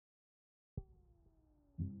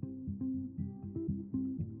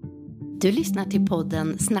Du lyssnar till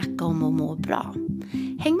podden Snacka om att må bra.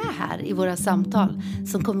 Häng med här i våra samtal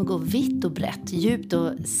som kommer gå vitt och brett, djupt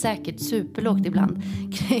och säkert superlågt ibland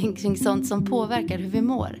kring sånt som påverkar hur vi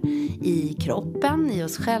mår. I kroppen, i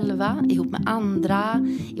oss själva, ihop med andra,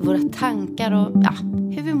 i våra tankar och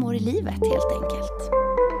hur vi mår i livet helt enkelt.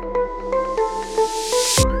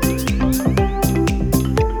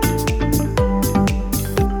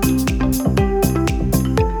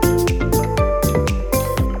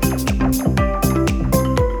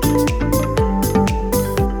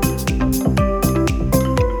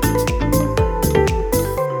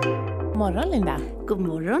 God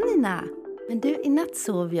morgon Nina. Men du, i natt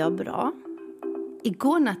sov jag bra.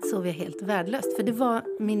 Igår natt sov jag helt värdelöst. För det var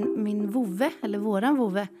min vovve, eller våran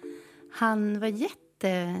vovve. Han var jag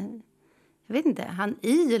vet inte, han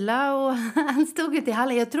yla och han stod ute i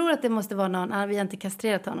hallen. Jag tror att det måste vara någon, vi har inte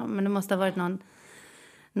kastrerat honom. Men det måste ha varit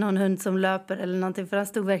någon hund som löper eller någonting. För han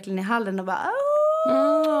stod verkligen i hallen och bara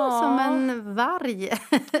som en varg.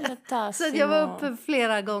 Så jag var uppe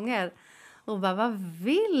flera gånger. Och bara, vad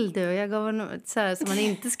vill du? Jag gav honom så här som man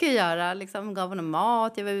inte ska göra. Liksom, gav honom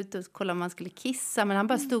mat. Jag var ute och kollade om man skulle kissa. Men han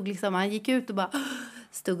bara stod liksom, han gick ut och bara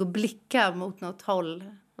stod och blickade mot något håll.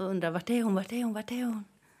 Och undrade, vart är hon?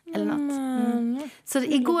 Eller något. Så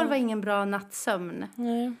igår var ingen bra nattsömn.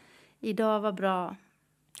 Idag var bra.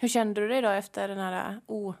 Hur kände du dig då efter den här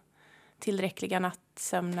otillräckliga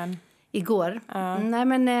nattsömnen? Igår? Nej,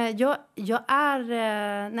 men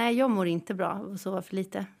jag mår inte bra av att sova för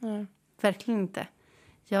lite. Verkligen inte.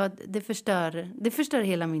 Det förstör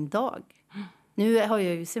hela min dag. Nu har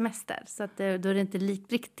jag ju semester. Så att då är det inte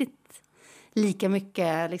riktigt lika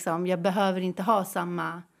mycket. Liksom, jag behöver inte ha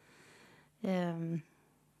samma...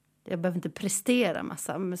 jag behöver inte prestera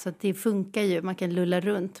massa. Så att det funkar ju. Man kan lulla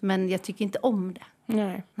runt. Men jag tycker inte om det.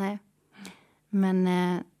 Nej. Men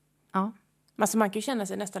ja. Alltså man kan ju känna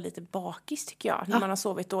sig nästan lite bakis tycker jag. När man har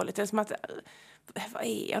sovit dåligt. Det är som att... Vad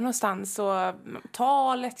är jag någonstans? Och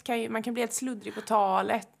talet man kan bli helt sluddrig på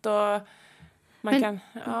talet. Och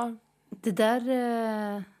det där...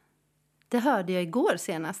 Det hörde jag igår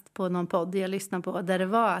senast på någon podd jag lyssnade på. Där det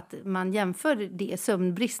var att man jämför det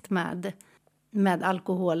sömnbrist med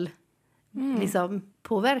alkohol. Liksom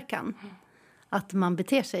påverkan. Att man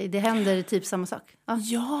beter sig. Det händer typ samma sak.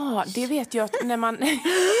 Ja, det vet jag att när man...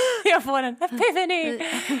 jag får en epiphany.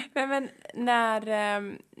 Men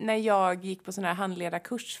när jag gick på sån här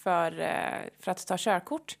handledarkurs för att ta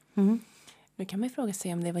körkort. Nu kan man ju fråga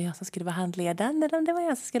sig om det var jag som skulle vara handledaren eller om det var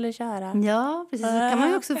jag som skulle köra. Ja, precis. Så kan man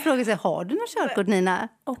ju också fråga sig, har du något körkort, Nina?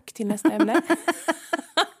 Och till nästa ämne.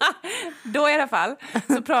 Då i alla fall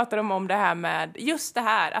så pratar de om det här med just det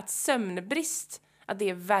här att sömnbrist, att det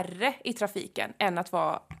är värre i trafiken än att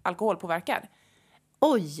vara alkoholpåverkad.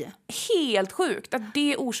 Oj! Helt sjukt att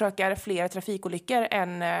det orsakar fler trafikolyckor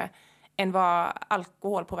än vad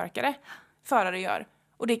alkoholpåverkade förare gör.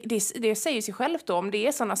 Och det säger sig självt då, om det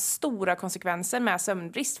är sådana stora konsekvenser med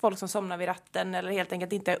sömnbrist, folk som somnar vid ratten eller helt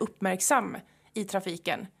enkelt inte är uppmärksam i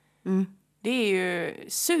trafiken. Det är ju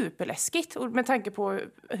superläskigt och med tanke på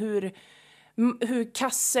hur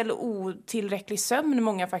kass eller otillräcklig sömn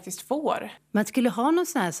många faktiskt får. Man skulle ha någon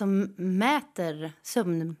sån här som mäter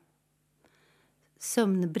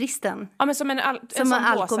sömnbristen. Ja, men som en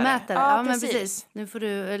alkomätare. Ja, men precis. Nu får du,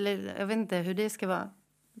 eller jag vet inte hur det ska vara.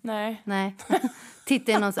 Nej.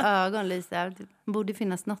 Titta i någons ögon lite. Det borde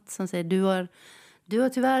finnas något som säger du har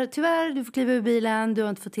tyvärr, du får kliva ur bilen, du har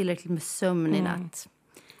inte fått tillräckligt med sömn i natt.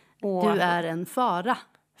 Du är en fara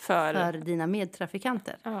för dina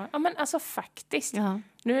medtrafikanter. Ja, men alltså faktiskt. Ja.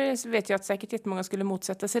 Nu vet jag att säkert jättemånga skulle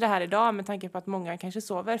motsätta sig det här idag med tanke på att många kanske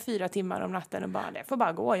sover 4 timmar om natten och bara, det får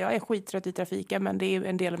bara gå. Jag är skittrött i trafiken men det är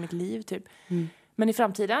en del av mitt liv typ. Men i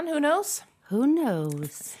framtiden, who knows?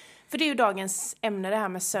 För det är ju dagens ämne det här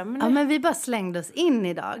med sömn. Ja, men vi bara slängde oss in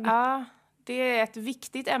idag. Ja, det är ett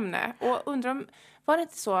viktigt ämne. Och undrar om, var det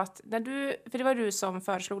inte så att för det var du som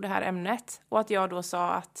föreslog det här ämnet och att jag då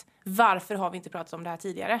sa att varför har vi inte pratat om det här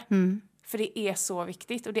tidigare? För det är så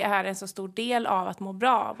viktigt och det är en så stor del av att må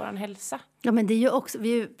bra av vår hälsa. Ja, men det är ju också,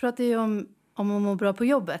 vi pratade ju om att må bra på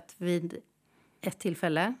jobbet vid ett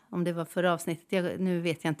tillfälle. Om det var förra avsnittet, nu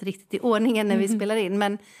vet jag inte riktigt i ordningen när vi spelar in.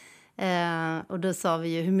 Men, och då sa vi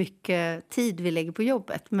ju hur mycket tid vi lägger på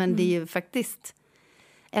jobbet. Men det är ju faktiskt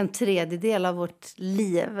 1/3 av vårt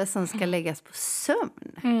liv som ska läggas på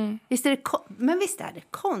sömn. Visst är det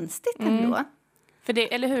konstigt ändå? För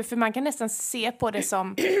det, eller hur? För man kan nästan se på det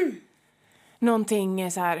som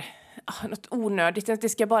någonting så här, något onödigt. Att det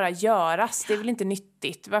ska bara göras. Det är väl inte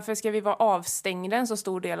nyttigt. Varför ska vi vara avstängda en så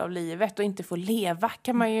stor del av livet och inte få leva?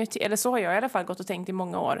 Kan man ju, eller så har jag i alla fall gått och tänkt i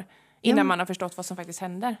många år. Innan man har förstått vad som faktiskt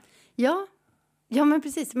händer. Ja, Ja, men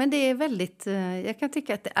precis. Men det är väldigt... Jag kan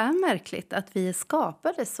tycka att det är märkligt att vi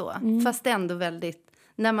skapade så. Fast ändå väldigt...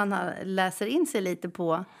 När man läser in sig lite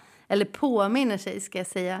på... Eller påminner sig, ska jag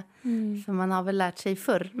säga. För man har väl lärt sig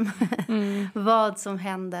förr. Vad som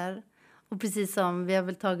händer. Och precis som vi har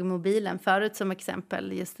väl tagit mobilen förut som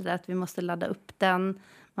exempel. Just det där att vi måste ladda upp den.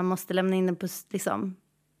 Man måste lämna in den på... Liksom,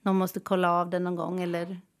 någon måste kolla av den någon gång.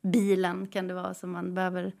 Eller bilen kan det vara som man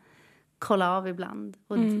behöver... kolla av ibland.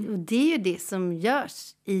 Och det är ju det som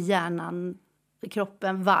görs i hjärnan, i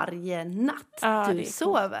kroppen varje natt du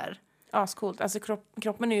sover. Ja, så coolt. Alltså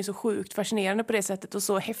kroppen är ju så sjukt fascinerande på det sättet och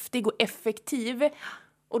så häftig och effektiv.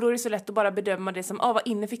 Och då är det så lätt att bara bedöma det som, vad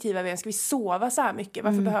ineffektiva vi är. Ska vi sova så här mycket?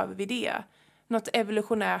 Varför behöver vi det? Något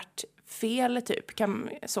evolutionärt fel typ kan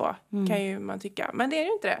ju man tycka. Men det är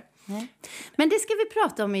ju inte det. Nej. Men det ska vi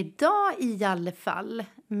prata om idag i alla fall.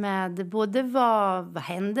 Med både vad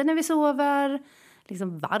händer när vi sover.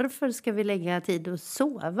 Liksom varför ska vi lägga tid att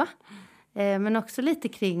sova. Men också lite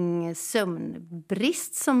kring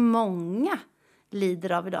sömnbrist som många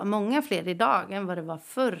lider av idag. Många fler idag än vad det var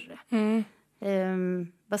förr.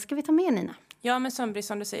 Vad ska vi ta med, Nina? Ja, men sömnbrist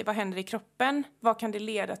som du säger, vad händer i kroppen? Vad kan det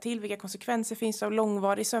leda till? Vilka konsekvenser finns det av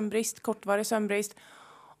långvarig sömnbrist, kortvarig sömnbrist?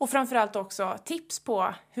 Och framförallt också tips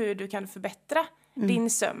på hur du kan förbättra din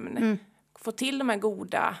sömn. Få till de här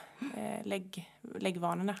goda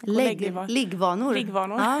liggvanor.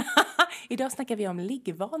 Liggvanor. Ja. Idag snackar vi om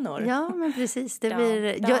liggvanor. Ja, men precis.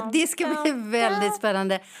 Det ska bli väldigt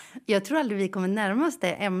spännande. Jag tror aldrig vi kommer närma oss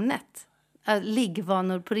det ämnet.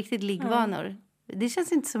 Liggvanor, på riktigt liggvanor. Det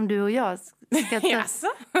känns inte som du och jag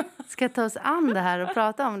ska ta oss an det här och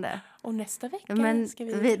prata om det. Och nästa vecka ska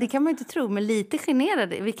vi... Det kan man inte tro, men lite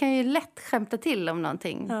generade. Vi kan ju lätt skämta till om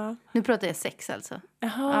någonting. Ja. Nu pratar jag sex alltså.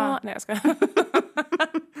 Jaha, nej jag ska.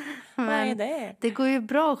 Vad är det? Det går ju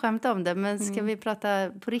bra att skämta om det, men ska vi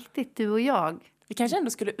prata på riktigt, du och jag? Vi kanske ändå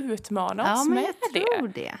skulle utmana oss med det. Ja, men jag tror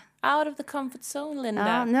det. Out of the comfort zone, Linda.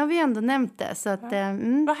 Ja, nu har vi ändå nämnt det. Så att,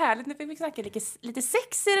 Vad härligt, nu fick vi snacka lite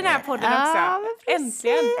sex i den här podden också. Ja, men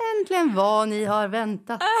äntligen vad ni har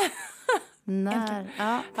väntat. När?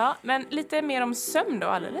 Ja, men lite mer om sömn då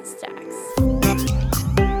alldeles strax.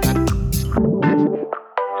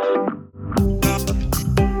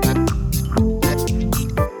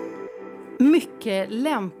 Mycket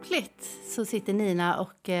lämpligt så sitter Nina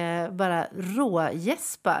och bara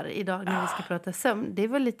rågäspar idag när vi ska prata sömn. Det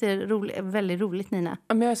var lite väldigt roligt, Nina.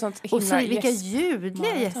 Ja, men jag är sånt himla och så vilka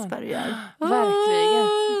ljudliga gäspar du gör. Verkligen.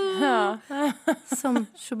 Ja. Som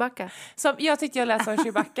Chewbacca. Jag tyckte jag lät som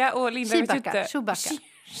Chewbacca och Linda vet ju inte.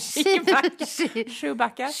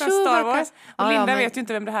 Chewbacca från Star Wars. Och Linda vet ju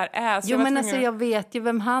inte vem det här är. Jo, men alltså jag vet ju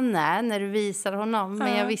vem han är när du visar honom.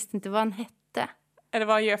 Men jag visste inte vad han hette. Eller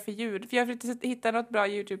vad han gör för ljud. För jag försökte hitta något bra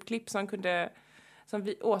YouTube-klipp som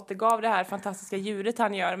vi återgav det här fantastiska ljudet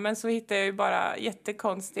han gör. Men så hittade jag ju bara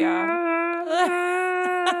jättekonstiga...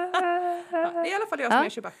 det är i alla fall jag som är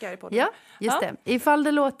Chewbacca här i podden. Ja, just det. Ifall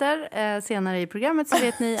det låter senare i programmet så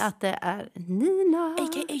vet ni att det är Nina.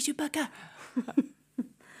 A.k.a. Chewbacca.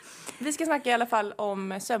 Vi ska snacka i alla fall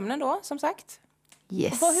om sömnen då, som sagt.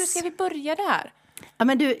 Yes. Och hur ska vi börja det här? Ja,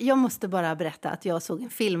 men du, jag måste bara berätta att jag såg en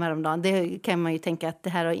film häromdagen. Det kan man ju tänka att det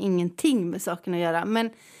här har ingenting med saken att göra. Men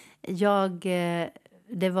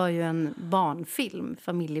det var ju en barnfilm,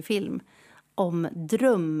 familjefilm, om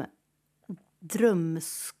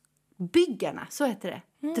drömbyggarna, så heter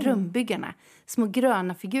det. Drömbyggarna. Små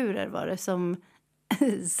gröna figurer var det som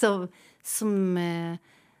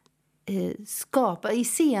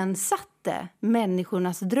iscensatte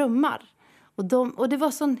människornas drömmar. Och det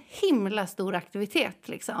var sån himla stor aktivitet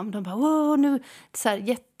liksom. De bara, wow, nu så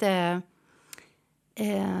här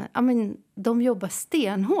de jobbar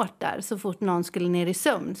stenhårt där. Så fort någon skulle ner i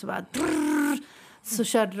sömn så bara så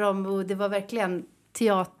körde de, och det var verkligen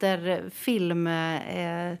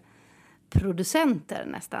filmproducenter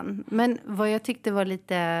nästan. Men vad jag tyckte var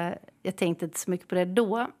lite, jag tänkte inte så mycket på det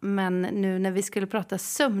då, men nu när vi skulle prata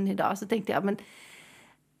sömn idag så tänkte jag,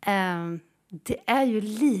 det är ju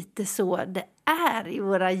lite så det är i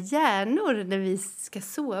våra hjärnor när vi ska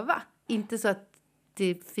sova. Inte så att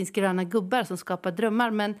det finns gröna gubbar som skapar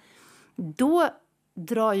drömmar, men då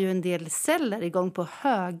drar ju en del celler igång på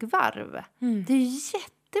högvarv. Det är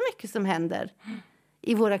jättemycket som händer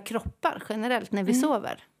i våra kroppar generellt när vi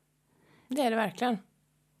sover. Det är det verkligen.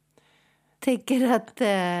 Tänker att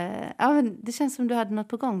det känns som du hade något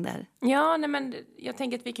på gång där. Ja, nej, men jag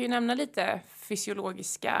tänker att vi kan ju nämna lite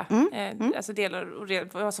fysiologiska alltså delar och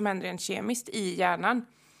vad som händer rent kemiskt i hjärnan.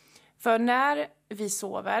 För när vi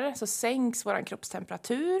sover så sänks vår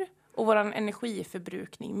kroppstemperatur och vår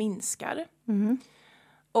energiförbrukning minskar.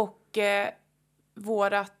 Och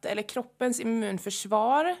kroppens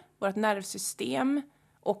immunförsvar, vårt nervsystem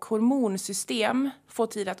och hormonsystem får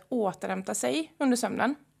tid att återhämta sig under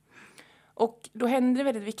sömnen. Och då händer det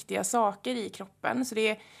väldigt viktiga saker i kroppen. Så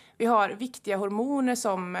vi har viktiga hormoner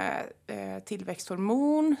som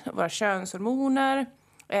tillväxthormon, våra könshormoner.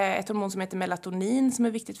 Ett hormon som heter melatonin som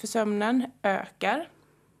är viktigt för sömnen ökar.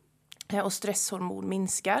 Och stresshormon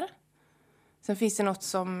minskar. Sen finns det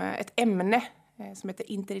ett ämne som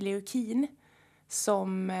heter interleukin.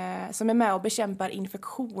 Som är med och bekämpar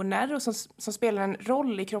infektioner och som spelar en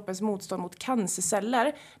roll i kroppens motstånd mot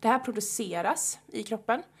cancerceller. Det här produceras i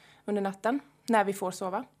kroppen under natten när vi får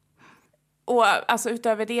sova. Och alltså,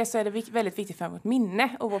 utöver det så är det väldigt viktigt för vårt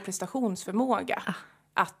minne och vår prestationsförmåga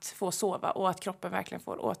att få sova och att kroppen verkligen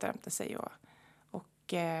får återhämta sig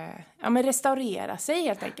och restaurera sig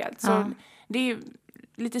helt enkelt. Så det är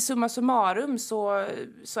lite summa summarum så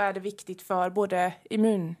är det viktigt för både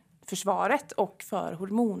immunförsvaret och för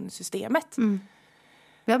hormonsystemet.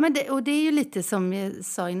 Ja, men det är ju lite som jag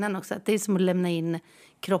sa innan också, att det är som att lämna in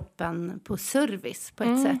kroppen på service på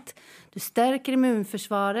ett sätt. Du stärker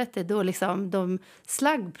immunförsvaret, det är då liksom de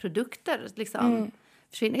slaggprodukter liksom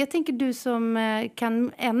försvinner. Jag tänker du som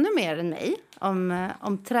kan ännu mer än mig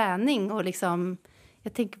om träning och liksom,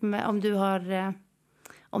 jag tänker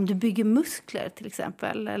om du bygger muskler till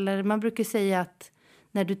exempel, eller man brukar säga att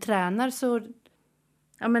när du tränar så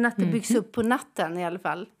att det byggs upp på natten i alla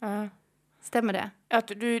fall. Stämmer det?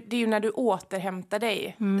 Det är ju när du återhämtar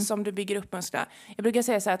dig som du bygger upp musklerna. Jag brukar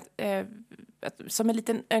säga så att som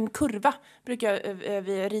en kurva brukar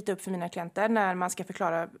vi rita upp för mina klienter när man ska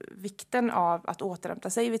förklara vikten av att återhämta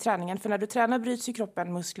sig vid träningen. För när du tränar bryts ju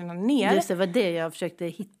kroppen musklerna ner. Just det, var det jag försökte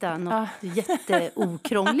hitta. Något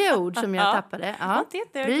jätteokrångliga ord som jag tappade.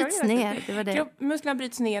 Bryts ner, det var det. Musklerna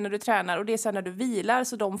bryts ner när du tränar och det är sen när du vilar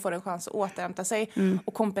så de får en chans att återhämta sig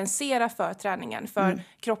och kompensera för träningen. För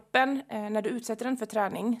kroppen, när du utsätter den för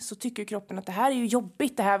träning så tycker kroppen att det här är ju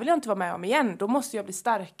jobbigt, det här vill jag inte vara med om igen. Då måste jag bli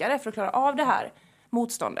starkare för att klara av det här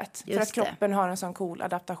motståndet. Just för att kroppen har en sån cool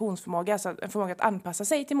adaptationsförmåga, alltså en förmåga att anpassa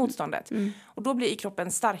sig till motståndet. Och då blir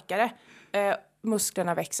kroppen starkare.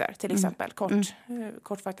 Musklerna växer till exempel,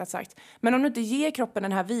 kortfattat sagt. Men om du inte ger kroppen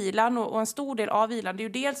den här vilan och en stor del av vilan, det är ju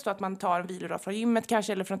dels då att man tar en vilodag från gymmet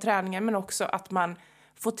kanske eller från träningen, men också att man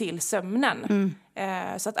får till sömnen.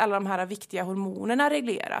 Så att alla de här viktiga hormonerna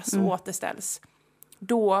regleras och återställs.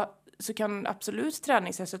 Då så kan absolut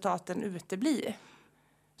träningsresultaten utebli.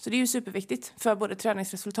 Så det är ju superviktigt för både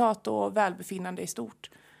träningsresultat och välbefinnande i stort.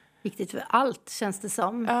 Viktigt för allt känns det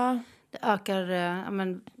som. Det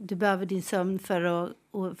ökar, du behöver din sömn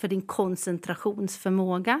för din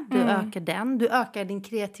koncentrationsförmåga. Du ökar den. Du ökar din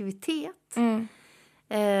kreativitet.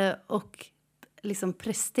 Och liksom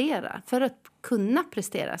prestera. För att kunna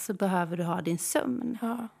prestera så behöver du ha din sömn.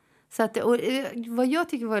 Så att, vad jag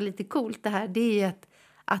tycker var lite coolt det här, det är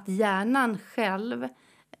att hjärnan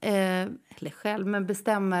men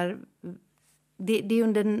bestämmer. Det är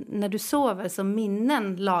under när du sover som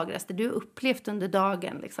minnen lagras. Det du har upplevt under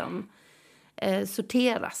dagen liksom,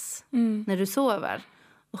 sorteras när du sover.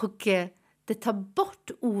 Och det tar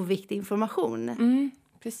bort oviktig information.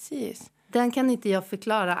 Precis. Den kan inte jag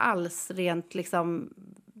förklara alls rent liksom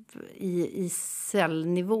i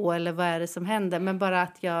cellnivå eller vad är det som händer. Men bara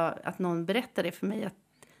att någon berättar det för mig, att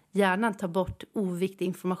hjärnan tar bort oviktig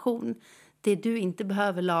information. Det du inte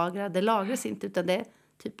behöver lagra, det lagras inte utan det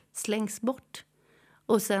typ slängs bort.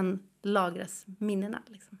 Och sen lagras minnena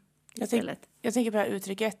liksom. Jag tänker på det här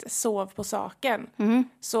uttrycket, sov på saken.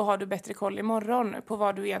 Så har du bättre koll imorgon på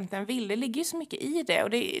vad du egentligen vill. Det ligger ju så mycket i det och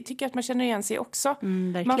det tycker jag att man känner igen sig också.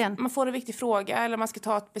 Man får en viktig fråga eller man ska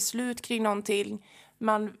ta ett beslut kring någonting.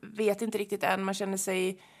 Man vet inte riktigt än, man känner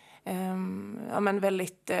sig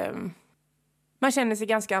man känner sig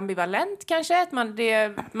ganska ambivalent kanske. Att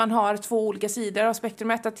man har två olika sidor av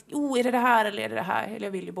spektrumet. Att är det här eller är det här? Eller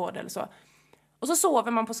jag vill ju båda eller så. Och så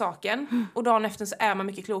sover man på saken. Och dagen efter så är man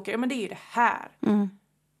mycket klokare. Men det är ju det här.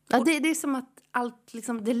 Ja, det är som att allt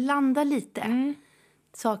liksom, det landar lite.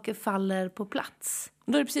 Saker faller på plats.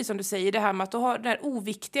 Då är det precis som du säger. Det här med att du har den här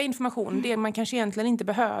oviktiga informationen. Det man kanske egentligen inte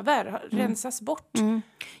behöver. Rensas bort.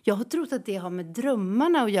 Jag har trott att det har med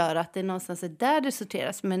drömmarna att göra. Att det är någonstans där det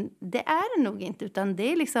sorteras. Men det är det nog inte. Utan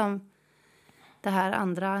det är liksom det här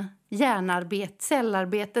andra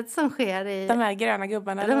cellarbetet som sker i... De här gröna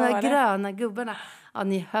gubbarna. De här gröna gubbarna. Ja,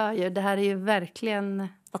 ni hör ju. Det här är ju verkligen...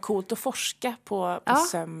 Vad coolt att forska på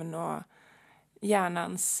sömn och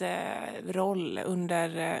hjärnans roll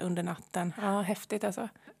under natten. Ja, häftigt alltså.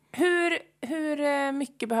 Hur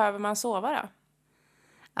mycket behöver man sova då?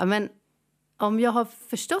 Ja, men om jag har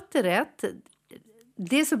förstått det rätt...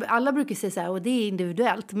 alla brukar säga så här, och det är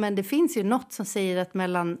individuellt. Men det finns ju något som säger att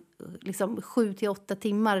mellan liksom, 7 till 8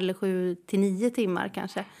 timmar eller 7 till 9 timmar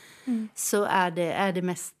kanske. Så är det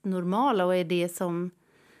mest normala och är det som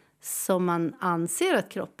man anser att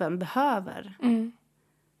kroppen behöver.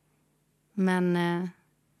 Men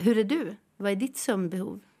hur är du? Vad är ditt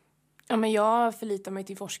sömnbehov? Ja, men jag förlitar mig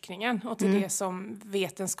till forskningen och till det som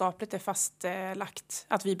vetenskapligt är fastlagt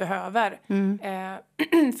att vi behöver.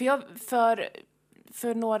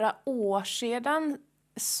 För några år sedan,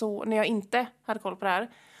 så, när jag inte hade koll på det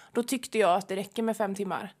här, då tyckte jag att det räcker med 5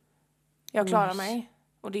 timmar. Jag klarar mig.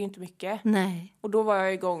 Och det är inte mycket. Nej. Och då var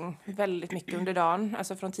jag igång väldigt mycket under dagen.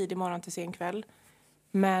 Alltså från tidig morgon till sen kväll.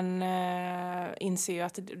 Men inser ju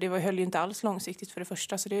att det höll ju inte alls långsiktigt för det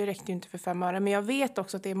första. Så det räckte ju inte för 5 öre. Men jag vet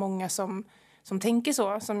också att det är många som tänker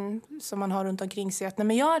så. Som man har runt omkring sig. Att nej,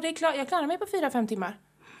 men jag klarar mig på 4-5 timmar.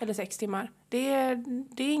 Eller 6 timmar. Det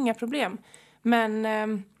är inga problem. Men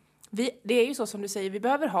det är ju så som du säger. Vi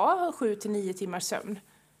behöver ha 7-9 timmars sömn.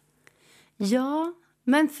 Ja,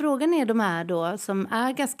 men frågan är de här då som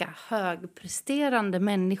är ganska högpresterande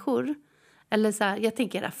människor. Eller så här, jag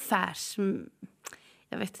tänker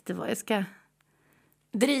jag vet inte vad jag ska...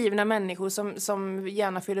 Drivna människor som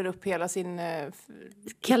gärna fyller upp hela sin...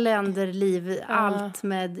 kalenderliv, allt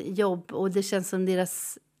med jobb. Och det känns som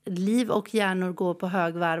deras liv och hjärnor går på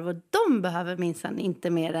högvarv. Och de behöver minsann inte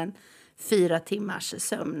mer än 4 timmars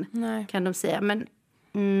sömn. Nej. Kan de säga. Men,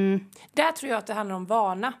 där tror jag att det handlar om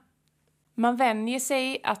vana. Man vänjer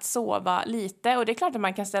sig att sova lite. Och det är klart att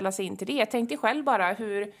man kan ställa sig in till det. Jag tänkte själv bara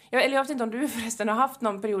hur... jag vet inte om du förresten har haft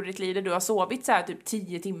någon period i ditt liv där du har sovit så här typ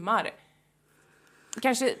 10 timmar.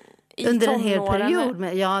 Kanske i under tonåren. En hel period.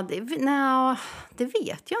 Men det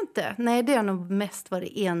vet jag inte. Nej, det har nog mest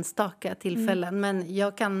varit enstaka tillfällen. Men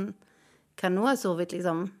jag kan nog ha sovit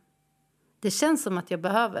liksom... Det känns som att jag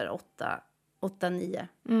behöver 8-9.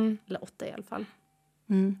 Eller 8 i alla fall.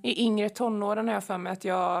 I yngre tonåren har jag för mig att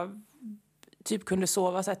jag typ kunde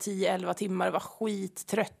sova så här 10-11 timmar och var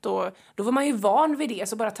skittrött. Och då var man ju van vid det.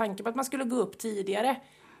 Så bara tanken på att man skulle gå upp tidigare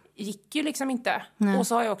gick ju liksom inte. Nej. Och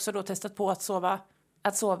så har jag också då testat på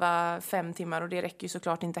att sova 5 timmar. Och det räcker ju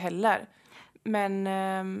såklart inte heller. Men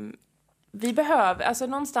vi behöver... Alltså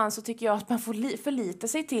någonstans så tycker jag att man får förlita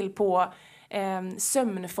sig till på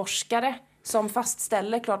sömnforskare. Som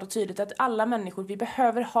fastställer klart och tydligt att alla människor, vi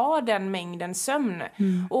behöver ha den mängden sömn.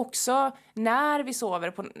 Och också när vi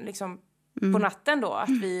sover på natten då.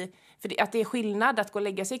 Att det är skillnad att gå och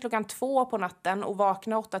lägga sig 2:00 på natten och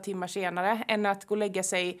vakna 8 timmar senare. Än att gå och lägga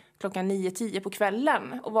sig 9-10 på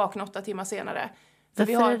kvällen och vakna 8 timmar senare.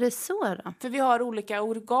 Varför är det så då? För vi har olika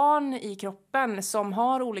organ i kroppen som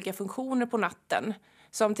har olika funktioner på natten.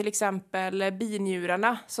 Som till exempel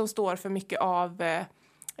binjurarna som står för mycket av...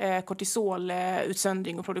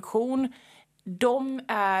 kortisolutsöndring och produktion. De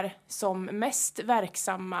är som mest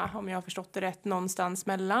verksamma, om jag har förstått det rätt, någonstans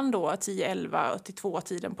mellan då 10-11 till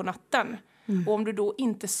 2-tiden på natten. Och om du då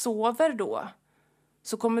inte sover då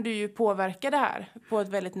så kommer du ju påverka det här på ett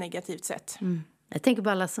väldigt negativt sätt. Jag tänker på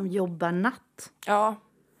alla som jobbar natt. Ja,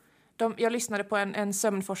 jag lyssnade på en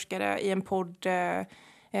sömnforskare i en podd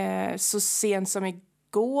så sent som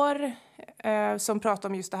igår som pratade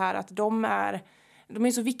om just det här att de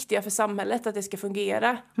är så viktiga för samhället att det ska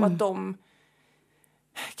fungera. Och att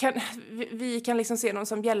vi kan liksom se dem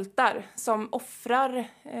som hjältar. Som offrar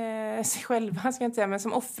sig själva, ska jag inte säga. Men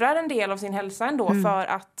som offrar en del av sin hälsa ändå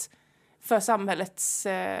för samhällets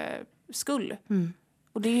skull.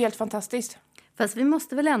 Och det är ju helt fantastiskt. Fast vi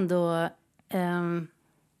måste väl ändå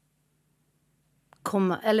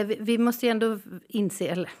vi måste ju ändå inse,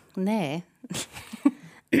 eller nej...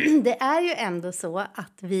 Det är ju ändå så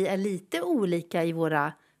att vi är lite olika i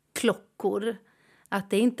våra klockor. Att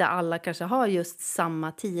det inte alla kanske har just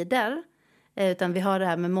samma tider. Utan vi har det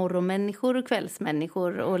här med morgonmänniskor och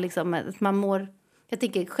kvällsmänniskor. Och liksom man mår... Jag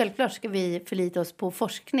tänker självklart ska vi förlita oss på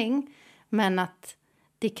forskning. Men att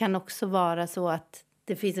det kan också vara så att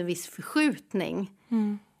det finns en viss förskjutning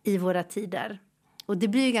i våra tider. Och det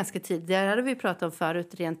blir ju ganska tydligt. Det hade vi pratat om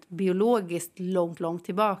förut rent biologiskt långt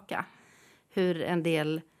tillbaka. Hur en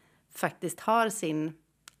del faktiskt har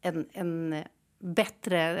en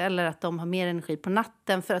bättre, eller att de har mer energi på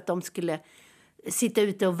natten för att de skulle sitta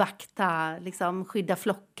ute och vakta, liksom skydda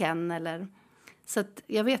flocken eller så att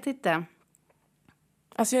jag vet inte.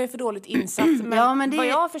 Alltså jag är för dåligt insatt men vad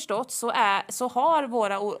jag har förstått så har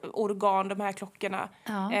våra organ de här klockorna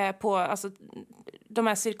på alltså de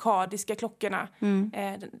här cirkadiska klockorna,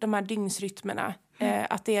 de här dygnsrytmerna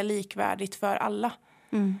att det är likvärdigt för alla.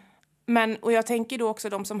 Och jag tänker då också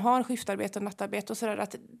de som har skiftarbete och nattarbete och sådär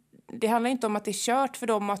att det handlar inte om att det är kört för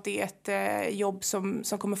dem och att det är ett jobb som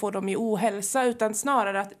kommer få dem i ohälsa, utan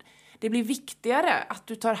snarare att det blir viktigare att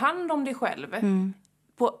du tar hand om dig själv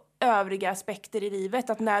på övriga aspekter i livet.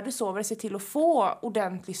 Att när du sover, se till att få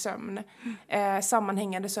ordentlig sömn.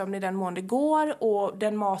 Sammanhängande sömn i den mån det går. Och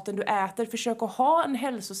den maten du äter, försök att ha en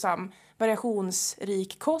hälsosam,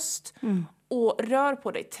 variationsrik kost. Och rör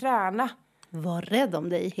på dig, träna. Var rädd om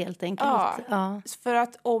dig helt enkelt. Ja, för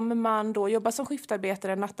att om man då jobbar som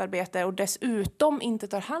skiftarbetare, nattarbetare och dessutom inte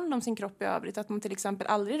tar hand om sin kropp i övrigt, att man till exempel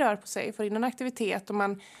aldrig rör på sig, får in en aktivitet och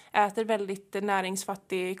man äter väldigt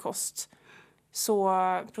näringsfattig kost, så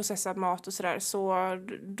processad mat och sådär, så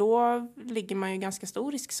då ligger man ju i ganska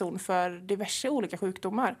stor riskzon för diverse olika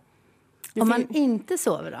sjukdomar. Om man inte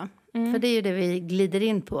sover då? För det är ju det vi glider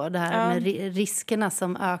in på, det här med riskerna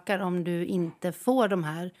som ökar om du inte får de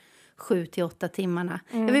här 7-8 timmarna.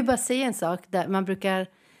 Jag vill bara säga en sak där man brukar,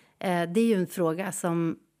 det är ju en fråga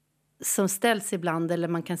som ställs ibland, eller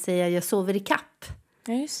man kan säga jag sover i kapp.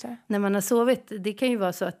 Ja, just det. När man har sovit, det kan ju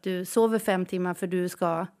vara så att du sover 5 timmar för du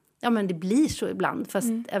ska, ja men det blir så ibland, fast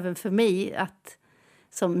även för mig att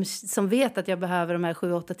som vet att jag behöver de här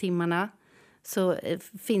 7-8 timmarna, så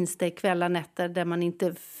finns det kvällar, nätter där man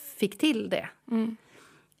inte fick till det.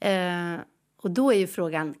 Och då är ju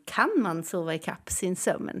frågan, kan man sova i kapp sin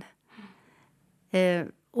sömn?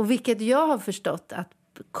 Och vilket jag har förstått att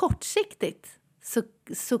kortsiktigt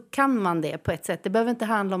så kan man det på ett sätt. Det behöver inte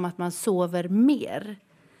handla om att man sover mer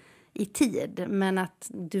i tid, men att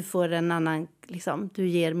du får en annan, liksom, du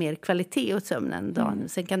ger mer kvalitet åt sömnen dagen.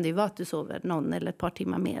 Sen kan det ju vara att du sover någon eller ett par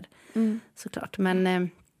timmar mer, såklart.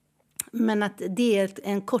 Men att det är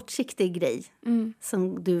en kortsiktig grej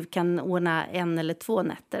som du kan ordna 1 eller 2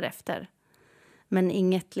 nätter efter. Men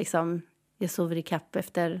inget liksom, jag sover i kapp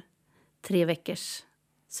efter 3 veckors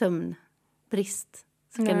sömnbrist.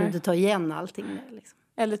 Så kan du inte ta igen allting där, liksom.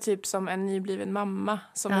 Eller typ som en nybliven mamma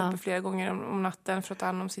som är uppe flera gånger om natten för att ta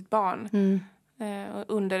hand om sitt barn.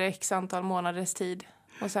 Under x antal månaders tid.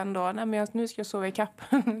 Och sen då, nu ska jag sova i kapp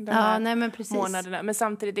men precis. Månaderna. Men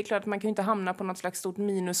samtidigt, det är klart att man kan ju inte hamna på något slags stort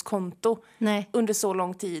minuskonto under så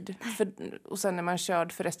lång tid. Och sen är man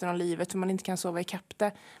körd för resten av livet för man inte kan sova i kapp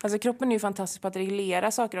det. Alltså kroppen är ju fantastisk på att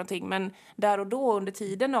reglera saker och ting. Men där och då under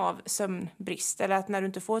tiden av sömnbrist, eller att när du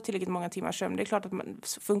inte får tillräckligt många timmars sömn, det är klart att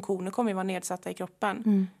funktioner kommer ju vara nedsatta i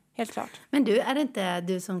kroppen. Helt klart. Men du, är det inte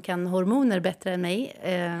du som kan hormoner bättre än mig?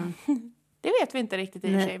 Det vet vi inte riktigt i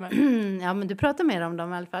och för sig. Men... ja, men du pratar mer om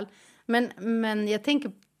dem i alla fall. Men jag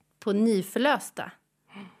tänker på nyförlösta.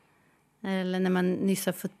 Eller när man nyss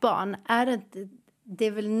har fått barn. Det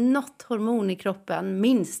är väl något hormon i kroppen,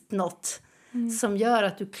 minst något, som gör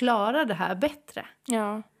att du klarar det här bättre.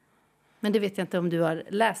 Ja. Men det vet jag inte om du har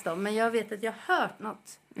läst om. Men jag vet att jag har hört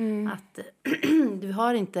något. Att du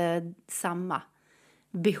har inte samma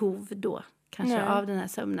behov då. Kanske av den här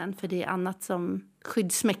sömnen. För det är annat som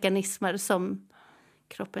skyddsmekanismer som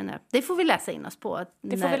kroppen är. Det får vi läsa in oss på.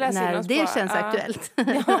 När det känns aktuellt.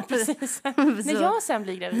 Ja, precis. När jag sen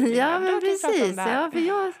blir gravid. Ja, men precis. Ja, för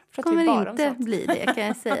jag kommer inte bli det, kan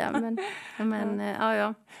jag säga.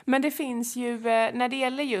 Men det finns ju, när det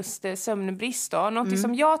gäller just sömnbrist då, något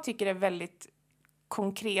som jag tycker är väldigt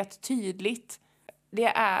konkret, tydligt, det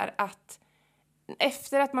är att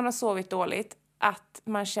efter att man har sovit dåligt, att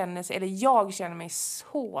man känner sig, eller jag känner mig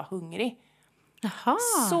så hungrig. Jaha.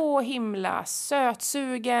 Så himla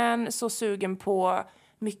sötsugen, så sugen på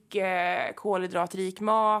mycket kolhydratrik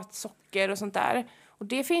mat, socker och sånt där. Och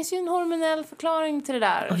det finns ju en hormonell förklaring till det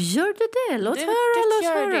där. Och gör det? Låt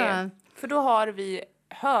höra. För då har vi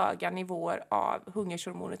höga nivåer av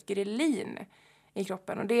hungershormonet grelin i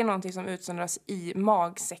kroppen. Och det är någonting som utsöndras i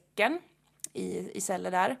magsäcken, i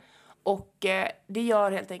celler där. Och det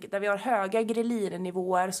gör helt enkelt, när vi har höga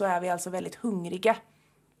grelinnivåer så är vi alltså väldigt hungriga.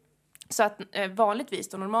 Så att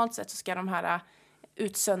vanligtvis och normalt sett så ska de här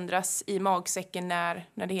utsöndras i magsäcken när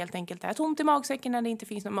det helt enkelt är tomt i magsäcken, när det inte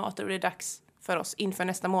finns någon mat och det är dags för oss inför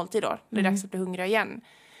nästa måltid då. Det är dags att bli hungriga igen.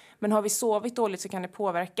 Men har vi sovit dåligt så kan det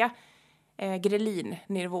påverka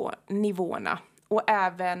grelinnivåerna och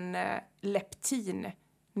även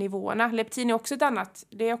leptinnivåerna. Leptin är också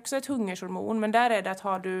det är också ett hungershormon, men där är det att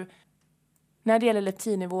när det gäller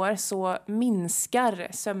leptinnivåer så minskar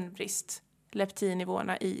sömnbrist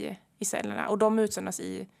leptinnivåerna i cellerna. Och de utsöndras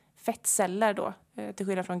i fettceller då, till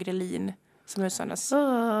skillnad från grelin som utsöndras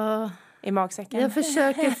i magsäcken. Jag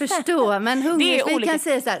försöker förstå, men vi kan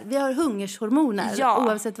säga så här, vi har hungershormoner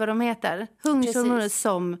oavsett vad de heter. Hungershormoner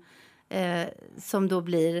som då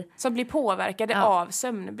blir påverkade av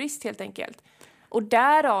sömnbrist helt enkelt. Och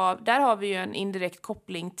där har vi ju en indirekt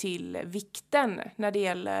koppling till vikten när det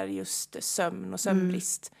gäller just sömn och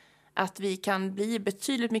sömnbrist. att vi kan bli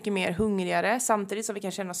betydligt mycket mer hungrigare samtidigt som vi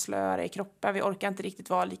kan känna oss slöare i kroppen. Vi orkar inte riktigt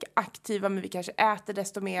vara lika aktiva, men vi kanske äter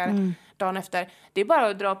desto mer dagen efter. Det är bara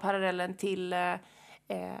att dra parallellen till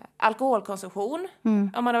alkoholkonsumtion.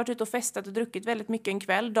 Om man har varit ute och festat och druckit väldigt mycket en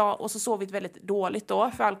kväll och så sovit väldigt dåligt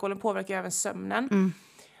då, för alkoholen påverkar ju även sömnen.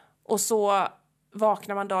 Och så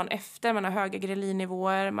vaknar man dagen efter, man har höga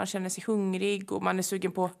grelinnivåer, man känner sig hungrig och man är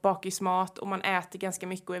sugen på bakismat och man äter ganska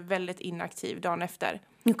mycket och är väldigt inaktiv dagen efter.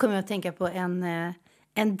 Nu kommer jag att tänka på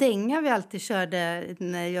en dänga vi alltid körde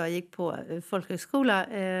när jag gick på folkhögskola.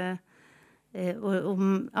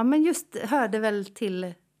 Ja, men just hörde väl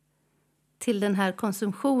till den här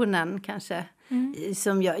konsumtionen kanske.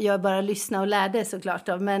 Som jag bara lyssnade och lärde såklart.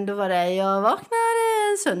 Då. Men då var det, jag vaknade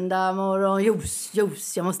en söndag morgon,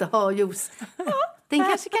 juice, jag måste ha juice. Ja, den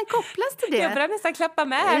kanske kan kopplas till det. Jag började nästan klappa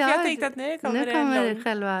med här, för jag tänkte att nu kommer det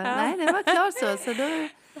själva. Ja. Nej, det var klart så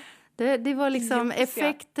det var liksom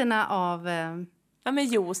effekterna av... Ja, men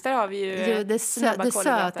juice, där har vi ju det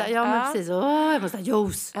söta. Ja, men precis. Jag måste ha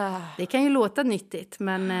juice. Det kan ju låta nyttigt,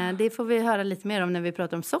 men det får vi höra lite mer om när vi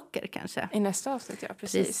pratar om socker kanske. I nästa avsnitt, ja,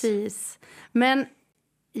 precis. Men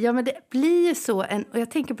det blir ju så, och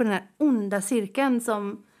jag tänker på den här onda cirkeln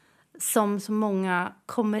som så många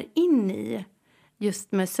kommer in i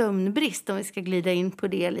just med sömnbrist, om vi ska glida in på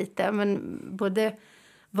det lite. Men både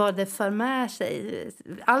vad det för med sig,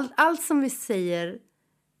 allt som vi säger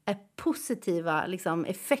är positiva liksom,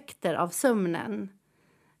 effekter av sömnen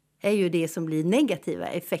är ju det som blir negativa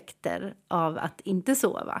effekter av att inte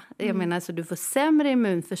sova. Jag menar, så du får sämre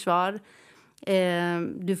immunförsvar,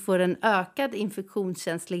 du får en ökad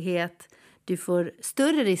infektionskänslighet, du får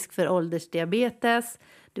större risk för åldersdiabetes,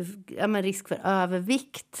 risk för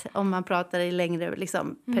övervikt om man pratar i längre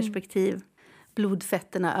liksom, perspektiv.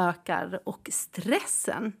 Blodfetterna ökar och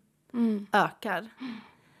stressen ökar.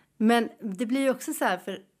 Men det blir ju också så här,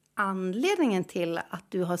 för anledningen till att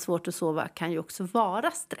du har svårt att sova kan ju också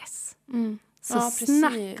vara stress. Så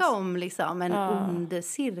snacka om liksom en ond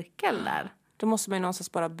cirkel där. Då måste man ju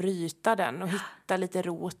någonstans bara bryta den och hitta lite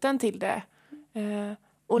roten till det.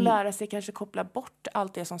 Och lära sig kanske koppla bort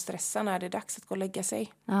allt det som stressar när det är dags att gå och lägga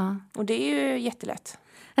sig. Och det är ju jättelätt.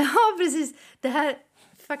 Ja, precis. Det här...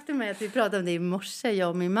 Faktum är att vi pratade om det i morse, jag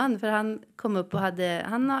och min man. För han kom upp och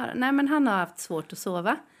han har haft svårt att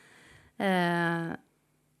sova.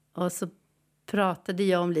 Och så pratade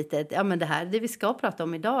jag om lite, det vi ska prata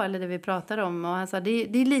om idag, eller det vi pratar om. Och han sa,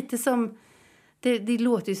 det är lite som, det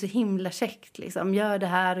låter ju så himla käckt liksom. Gör det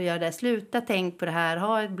här och gör det, sluta tänk på det här,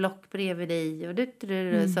 ha ett block bredvid dig. Och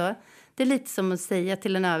så. Det är lite som att säga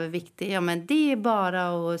till en överviktig, det är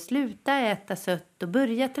bara att sluta äta sött och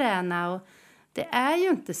börja träna. Och det är ju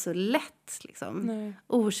inte så lätt liksom. Nej.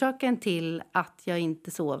 Orsaken till att jag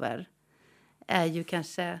inte sover är ju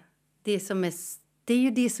kanske det är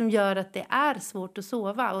ju det som gör att det är svårt att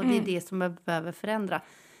sova, och det är det som jag behöver förändra.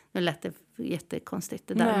 Nu lät det jättekonstigt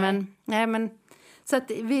det där, men så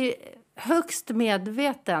att vi är högst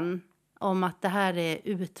medveten om att det här är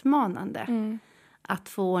utmanande att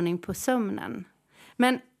få ordning på sömnen.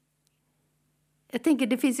 Men jag tänker,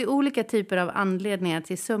 det finns ju olika typer av anledningar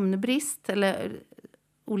till sömnbrist, eller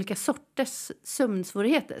olika sorters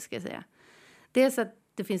sömnsvårigheter ska jag säga. Dels att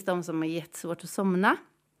det finns de som har jättesvårt att somna.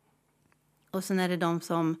 Och sen är det de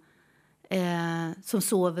som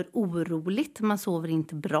sover oroligt. Man sover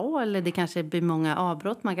inte bra, eller det kanske blir många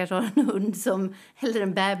avbrott. Man kanske har en hund eller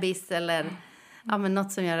en bebis, eller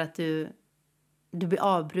något som gör att du blir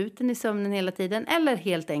avbruten i sömnen hela tiden. Eller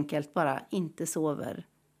helt enkelt bara inte sover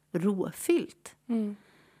råfyllt.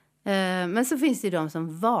 Men så finns det ju de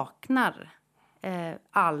som vaknar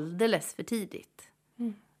alldeles för tidigt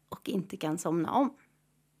och inte kan somna om.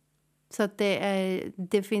 Så att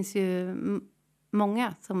det finns ju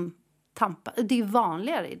många som tampar. Det är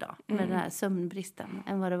vanligare idag med den här sömnbristen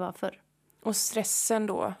än vad det var förr. Och stressen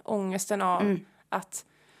då, ångesten av att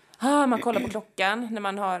man kollar på klockan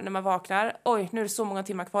när man vaknar. Oj, nu är det så många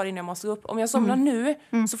timmar kvar innan jag måste gå upp. Om jag somnar nu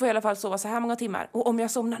så får jag i alla fall sova så här många timmar. Och om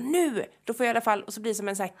jag somnar nu, då får jag i alla fall... Och så blir det som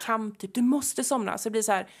en så här kamp, typ, du måste somna. Så det blir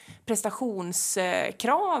så här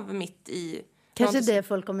prestationskrav mitt i... Kanske det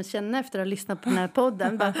folk kommer känna efter att ha lyssnat på den här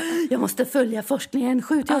podden. Bara, jag måste följa forskningen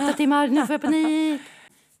 7-8 timmar, nu får jag panik.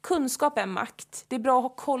 Kunskap är makt. Det är bra att ha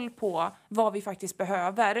koll på vad vi faktiskt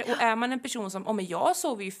behöver. Och är man en person som, jag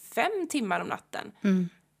sover ju 5 timmar om natten.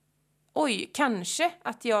 Oj, kanske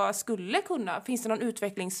att jag skulle kunna, finns det någon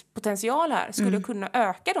utvecklingspotential här? Skulle jag kunna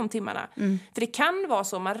öka de timmarna? För det kan vara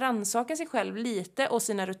så, man rannsakar sig själv lite och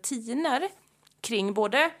sina rutiner kring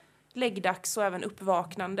både läggdags och även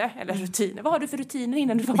uppvaknande. Eller rutiner. Vad har du för rutiner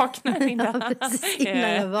innan du vaknar, Linda?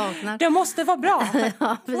 Innan jag vaknar. Det måste vara bra.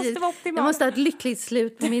 Ja, Det måste vara optimalt. jag måste ha ett lyckligt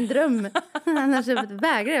slut på min dröm. Annars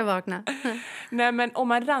vägrar jag vakna. Nej, men om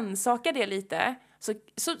man rannsakar det lite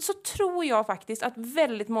så tror jag faktiskt att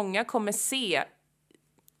väldigt många kommer se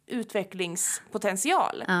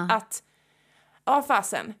utvecklingspotential. Att,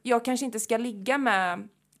 fasen, jag kanske inte ska ligga med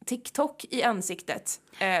TikTok i ansiktet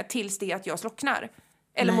tills det att jag slocknar.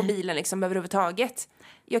 Eller mobilen liksom överhuvudtaget.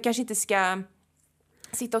 Jag kanske inte ska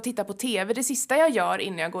sitta och titta på tv det sista jag gör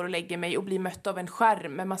innan jag går och lägger mig och blir mött av en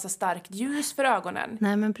skärm med massa starkt ljus för ögonen.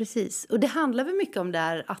 Nej, men precis. Och det handlar väl mycket om det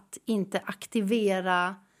här att inte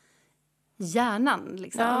aktivera hjärnan.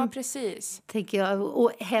 Liksom. Ja, precis. Tänker jag.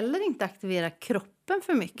 Och heller inte aktivera kroppen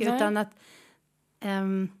för mycket. Nej. Utan att,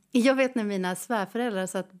 jag vet när mina svärföräldrar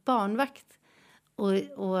satt barnvakt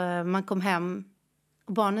och man kom hem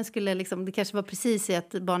och barnen skulle liksom, det kanske var precis i att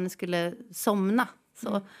barnen skulle somna.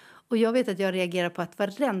 Så. Och jag vet att jag reagerade på att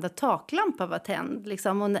varenda taklampa var tänd.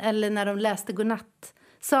 Liksom. Eller när de läste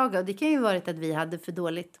godnattsaga. Och det kan ju varit att vi hade för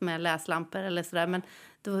dåligt med läslampor eller sådär. Men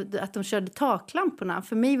att de körde taklamporna.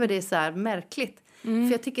 För mig var det så här märkligt.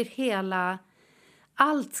 För jag tycker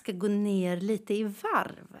allt ska gå ner lite i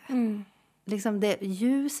varv. Liksom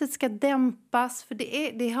ljuset ska dämpas. För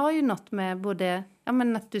det har ju något med både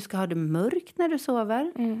att du ska ha det mörkt när du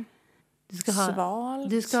sover. Du ska ha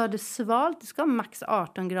det svalt. Du ska ha max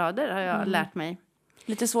 18 grader har jag lärt mig.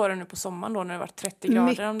 Lite svårare nu på sommaren då när det varit 30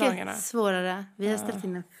 grader om dagarna. Mycket svårare. Vi har ställt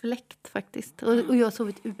in en fläkt faktiskt. Och jag har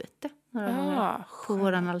sovit ute några gånger på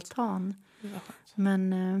våran altan. Men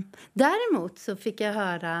däremot så fick jag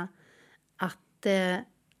höra att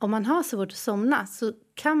om man har svårt att somna så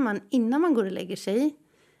kan man innan man går och lägger sig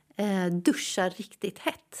duscha riktigt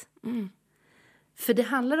hett. För det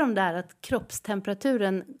handlar om det här att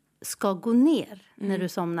kroppstemperaturen ska gå ner när du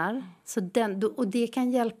somnar. Så och det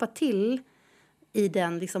kan hjälpa till i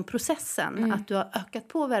den liksom processen. Att du har ökat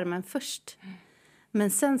på värmen först.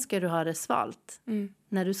 Men sen ska du ha det svalt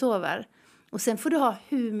när du sover. Och sen får du ha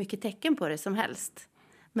hur mycket tecken på det som helst.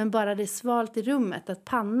 Men bara det är svalt i rummet. Att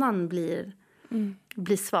pannan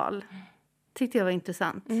blir sval. Tyckte jag var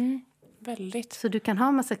intressant. Väldigt. Så du kan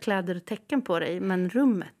ha massa kläder och tecken på dig. Men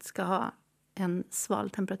rummet ska ha en sval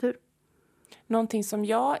temperatur. Någonting som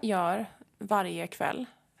jag gör varje kväll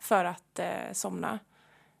för att somna.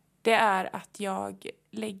 Det är att jag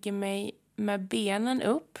lägger mig med benen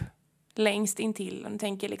upp längst intill. Jag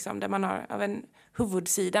tänker liksom där man har av en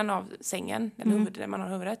huvudsidan av sängen. Eller huvudet där man har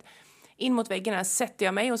huvudet. In mot väggen här sätter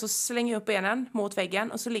jag mig och så slänger jag upp benen mot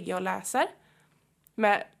väggen. Och så ligger jag och läser.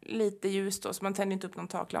 Med lite ljus då så man tänder inte upp någon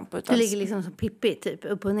taklampa. Utan Du ligger liksom som Pippi typ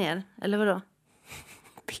upp och ner. Eller vadå?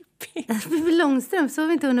 Pippi. Pippi Långstrump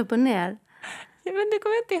sov inte hon upp och ner? Ja, men det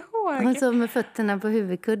kommer jag inte ihåg. Hon sov med fötterna på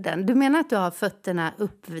huvudkudden. Du menar att du har fötterna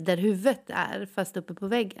upp där huvudet är fast uppe på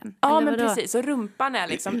väggen? Ja, eller men vadå? precis. Så rumpan är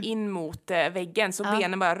liksom in mot väggen. Så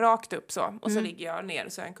benen bara rakt upp så. Och så ligger jag ner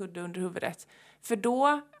och så har jag en kudde under huvudet. För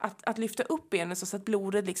då, att lyfta upp benen så att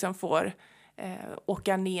blodet liksom får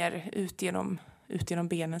åka ner ut genom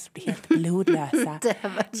benen så blir helt blodlösa. Det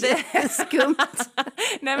var skumt.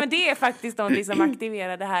 Nej, men det är faktiskt någonting som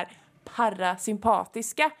aktiverar det här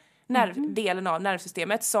parasympatiska delen av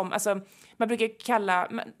nervsystemet som, alltså, man brukar kalla,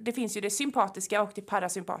 det finns ju det sympatiska och det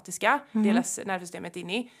parasympatiska delas nervsystemet in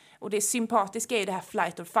i. Och det sympatiska är det här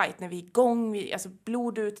flight or fight, när vi är igång, alltså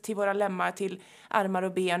blod ut till våra lemmar, till armar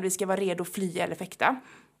och ben, vi ska vara redo att fly eller fäkta.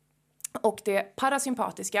 Och det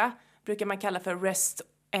parasympatiska brukar man kalla för rest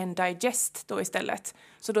and digest då istället.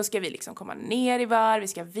 Så då ska vi liksom komma ner i varv, vi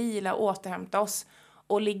ska vila och återhämta oss.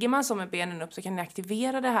 Och ligger man så med benen upp så kan ni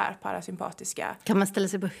aktivera det här parasympatiska. Kan man ställa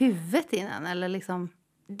sig på huvudet innan? Eller liksom?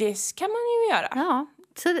 Det kan man ju göra. Ja,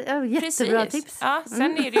 så jättebra tips. Ja,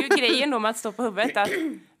 sen är det ju grejen då med att stå på huvudet att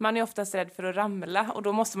man är oftast rädd för att ramla och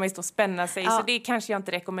då måste man ju stå och spänna sig. Så det kanske jag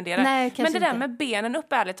inte rekommenderar. Nej, men det där inte. med benen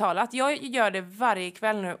upp, ärligt talat. Jag gör det varje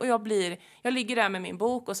kväll nu och jag ligger där med min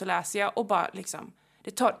bok och så läser jag och bara liksom,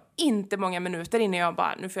 det tar inte många minuter innan jag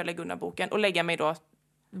bara, nu får jag lägga undan boken och lägga mig då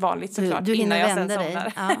vanligt såklart du innan jag sen vända somnar.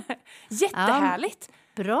 dig. Ja. Jättehärligt.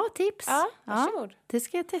 Ja, bra tips. Ja, varsågod. Ja, det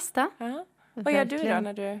ska jag testa. Ja. Vad gör du då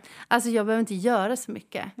när du... Alltså jag behöver inte göra så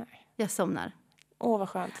mycket. Nej. Jag somnar. Åh, vad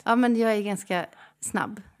skönt. Ja, men jag är ganska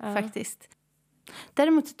snabb faktiskt.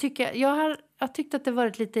 Däremot så tycker jag har tyckt att det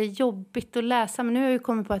varit lite jobbigt att läsa. Men nu har jag ju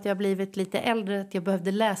kommit på att jag har blivit lite äldre, att jag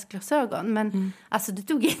behövde läsglasögon. Men alltså det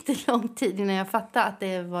tog inte lång tid innan jag fattade att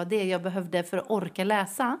det var det jag behövde för att orka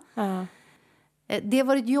läsa. Det har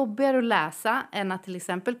varit jobbigare att läsa än att till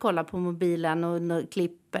exempel kolla på mobilen och något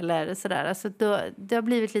klipp eller sådär. Alltså det har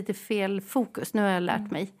blivit lite fel fokus. Nu har jag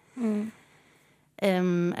lärt mig.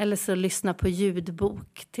 Eller så lyssna på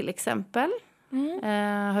ljudbok till exempel.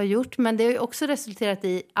 Har gjort. Men det har ju också resulterat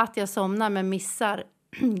i att jag somnar men missar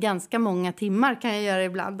ganska många timmar kan jag göra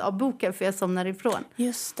ibland av boken för jag somnar ifrån.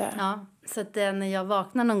 Just det. Ja, så att när jag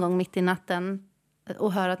vaknar någon gång mitt i natten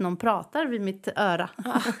och hör att någon pratar vid mitt öra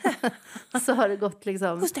så har det gått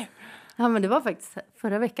liksom... Just det. Ja, men det var faktiskt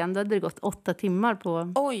förra veckan. Då hade det gått 8 timmar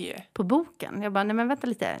på boken. Jag bara, nej men vänta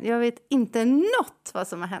lite. Jag vet inte något vad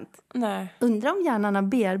som har hänt. Nej. Undrar om hjärnan har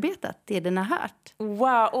bearbetat det den har hört.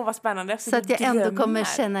 Wow, vad spännande. Så att jag ändå kommer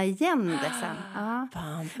känna igen det sen. Ja.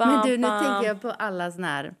 Men du, nu tänker jag på alla såna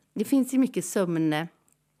här... Det finns ju mycket sömn...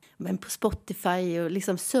 Men på Spotify och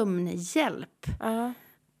liksom sömnhjälp.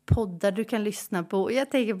 Poddar du kan lyssna på. Jag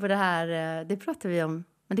tänker på det här... Det pratar vi om.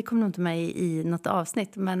 Men det kommer nog inte med i något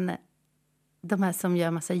avsnitt. Men... De här som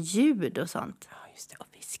gör massa ljud och sånt. Ja, just det. Och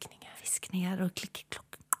viskningar. Viskningar och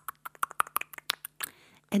klick-klock.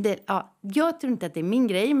 Ja, jag tror inte att det är min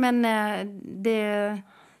grej, men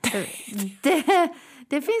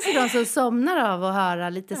det finns ju de som somnar av att höra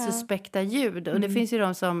lite suspekta ljud. Och det finns ju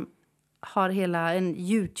de som har hela en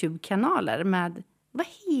YouTube-kanaler med... Vad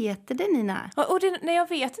heter det, Nina? Och nej, jag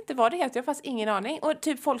vet inte vad det heter. Jag har fast ingen aning. Och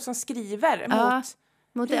typ folk som skriver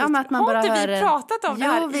mot... att man bara har inte vi pratat om det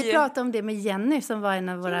här? Jo, vi pratade om det med Jenny som var en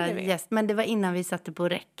av våra gäster. Men det var innan vi satte på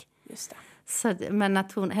räck. Just det. Så, men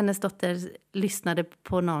att hennes dotter lyssnade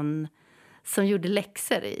på någon som gjorde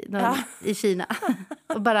läxor i Kina.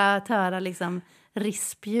 Och bara att höra liksom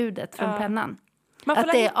rispljudet från pennan.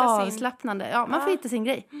 Att det är avslappnande. Ja, man får hitta sin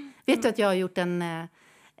grej. Vet du att jag har gjort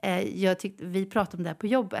vi pratade om det här på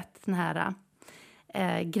jobbet. Den här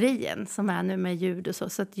grejen som är nu med ljud och så.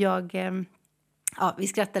 Så att jag... vi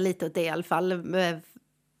skrattar lite åt det i alla fall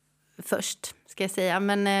först, ska jag säga.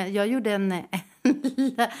 Men jag gjorde en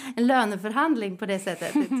löneförhandling på det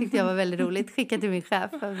sättet. Det tyckte jag var väldigt roligt. Skickade till min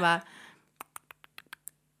chef och bara...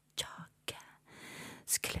 Jag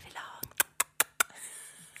skulle vilja ha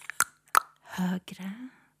högre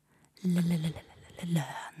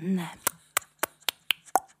lön.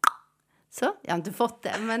 Så, jag har inte fått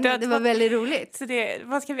det, men det var väldigt roligt. Så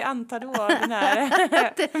vad ska vi anta då av den här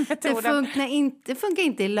metoden? Det funkar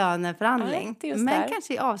inte i löneförhandling, men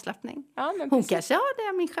kanske i avslappning. Ja, hon kanske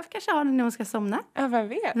har det, min chef kanske har det när hon ska somna. Ja, vem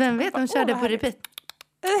vet? Hon körde på repeat.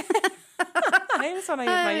 Det är sådana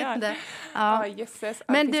ljud man gör. Ja. Jesus.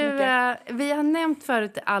 Men du, vi har nämnt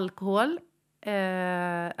förut alkohol.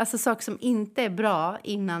 Alltså saker som inte är bra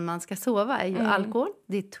innan man ska sova är ju alkohol.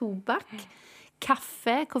 Det är tobak,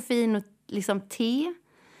 kaffe, koffein och liksom te.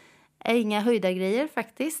 Är inga höjda grejer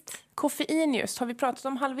faktiskt. Koffein just. Har vi pratat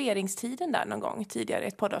om halveringstiden där någon gång tidigare i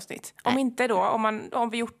ett poddavsnitt? Om inte då, om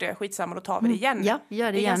vi gjort det skitsamma, då tar vi det igen. Ja,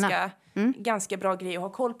 gör det gärna. Ganska bra grej att ha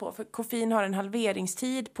koll på. För koffein har en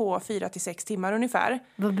halveringstid på 4-6 timmar ungefär.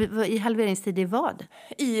 I halveringstid i vad?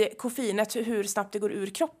 I koffeinet, hur snabbt det går ur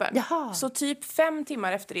kroppen. Jaha. Så typ 5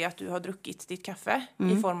 timmar efter det att du har druckit ditt kaffe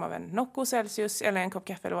i form av en Nocco Celsius eller en kopp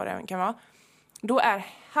kaffe eller vad det kan vara. Då är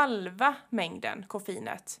halva mängden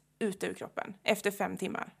koffeinet ute ur kroppen efter 5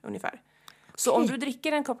 timmar ungefär. Så om du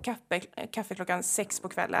dricker en kopp kaffe klockan 6 på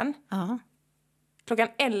kvällen. Klockan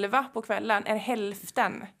 11 på kvällen är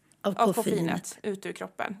hälften av koffeinet ute ur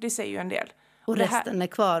kroppen. Det säger ju en del. Och resten är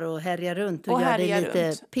kvar och härjar runt och gör dig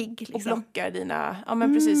lite pigg. Liksom. Och blockar dina... Ja,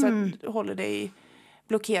 men precis. Att håller dig...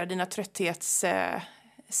 Blockerar dina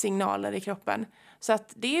trötthetssignaler i kroppen. Så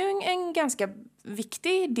att det är ju en ganska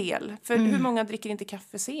viktig del. För hur många dricker inte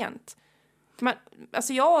kaffe sent?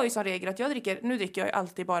 Alltså jag har ju som regel att nu dricker jag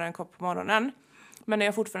alltid bara en kopp på morgonen. Men när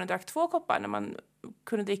jag fortfarande drack 2 koppar, när man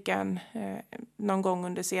kunde dricka någon gång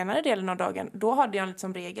under senare delen av dagen, då hade jag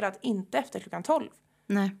som regel att inte efter klockan 12.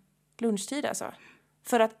 Nej. Lunchtid alltså.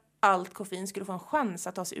 För att allt koffein skulle få en chans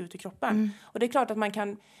att ta sig ut ur kroppen. Och det är klart att man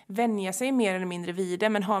kan vänja sig mer eller mindre vid det.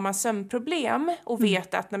 Men har man sömnproblem och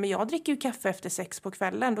vet att när jag dricker ju kaffe efter 6 på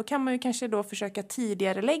kvällen, då kan man ju kanske då försöka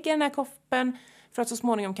tidigare lägga den här koppen för att så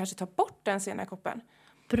småningom kanske ta bort den sena koppen.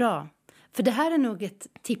 Bra. För det här är nog ett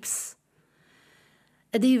tips.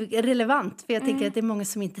 Det är ju relevant, för jag tänker att det är många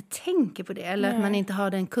som inte tänker på det. Eller att man inte har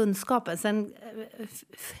den kunskapen. Sen,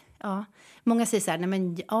 många säger så här,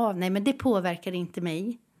 nej men det påverkar inte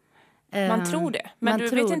mig. Man tror det. Men du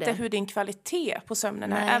vet inte hur din kvalitet på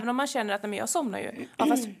sömnen är. Även om man känner att jag somnar ju. Ja,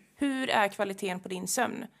 fast hur är kvaliteten på din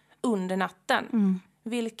sömn under natten?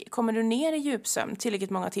 Kommer du ner i djupsömn tillräckligt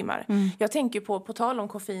många timmar? Jag tänker på tal om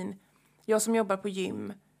koffein. Jag som jobbar på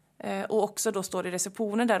gym och också då står i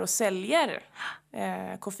receptionen där och säljer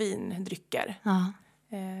koffeindrycker.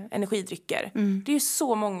 Energidrycker. Det är ju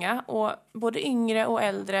så många, och både yngre och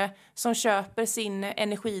äldre, som köper sin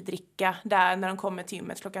energidricka där när de kommer till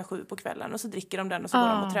gymmet klockan 7 på kvällen, och så dricker de den och så går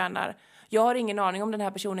de och tränar. Jag har ingen aning om den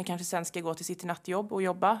här personen kanske sen ska gå till sitt nattjobb och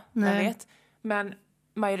jobba. Jag vet. Men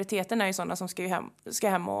majoriteten är ju sådana som ska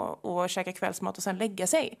hem och käka kvällsmat och sen lägga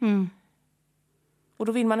sig. Och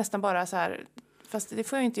då vill man nästan bara så här, fast det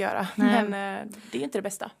får jag inte göra. Nej. Men det är inte det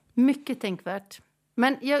bästa. Mycket tänkvärt.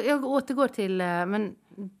 Men jag återgår till, men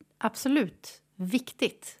absolut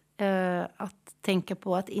viktigt att tänka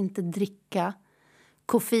på att inte dricka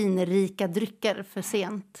koffeinrika drycker för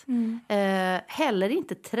sent. Heller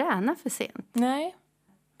inte träna för sent. Nej,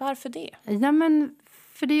 varför det? Ja, men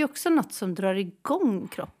för det är också något som drar igång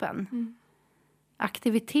kroppen.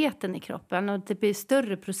 Aktiviteten i kroppen, och det blir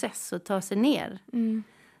större process att ta sig ner.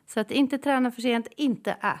 Så att inte träna för sent,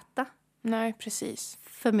 inte äta. Nej, precis.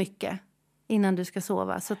 För mycket innan du ska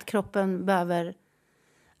sova. Så att kroppen behöver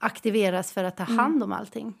aktiveras för att ta hand om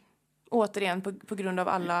allting. Återigen på grund av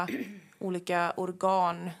alla olika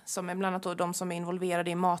organ som är bland annat då de som är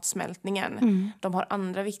involverade i matsmältningen. De har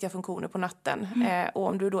andra viktiga funktioner på natten. Och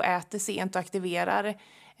om du då äter sent och aktiverar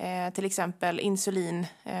till exempel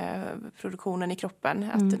insulinproduktionen i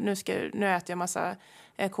kroppen. Att nu äter jag massa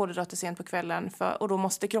kolhydrater sent på kvällen. Och då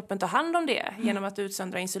måste kroppen ta hand om det genom att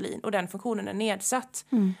utsöndra insulin. Och den funktionen är nedsatt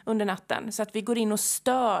under natten. Så att vi går in och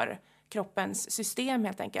stör kroppens system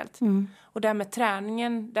helt enkelt. Och där med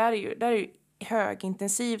träningen, där är ju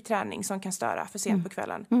högintensiv träning som kan störa för sent på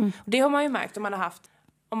kvällen. Och det har man ju märkt om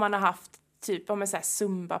man har haft typ om en så här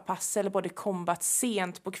zumba-pass eller både combat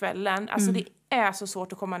sent på kvällen. Alltså det är så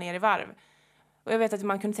svårt att komma ner i varv. Och jag vet att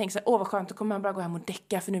man kunde tänka sig, vad skönt, då kommer man bara gå hem och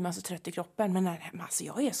däcka för nu är man så trött i kroppen. Men nej, alltså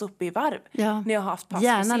jag är så uppe i varv när jag har haft pass.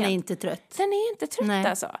 Hjärnan är inte trött. Den är inte trött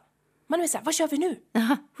alltså. Man är så här, vad kör vi nu?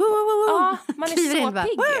 Ja, man är så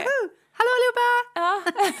pigg. Hallå allihopa! Ja.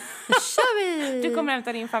 Nu kör vi! Du kommer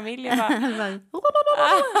hämta din familj och bara...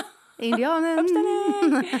 Indianen!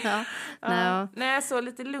 Nej, så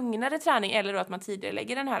lite lugnare träning. Eller då att man tidigare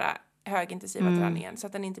lägger den här högintensiva träningen. Så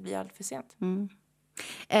att den inte blir allt för sent.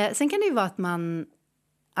 Sen kan det ju vara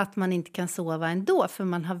att man inte kan sova ändå. För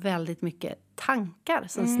man har väldigt mycket tankar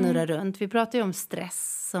som snurrar runt. Vi pratar ju om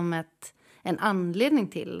stress som en anledning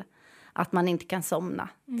till att man inte kan somna,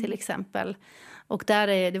 till exempel. Och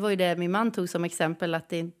det var ju det min man tog som exempel,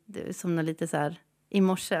 att det somnar lite så här i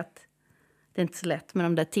morse. Det är inte så lätt med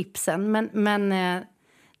de där tipsen. Men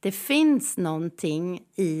det finns någonting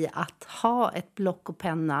i att ha ett block och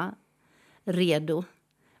penna redo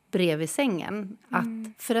bredvid sängen.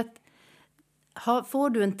 För att får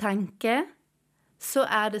du en tanke så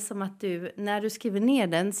är det som att när du skriver ner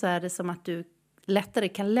den så är det som att du lättare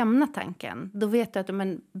kan lämna tanken. Då vet du att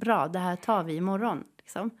men bra, det här tar vi imorgon.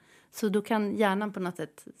 Liksom. Så då kan hjärnan på något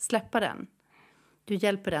sätt släppa den. Du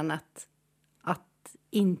hjälper den att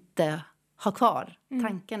inte ha kvar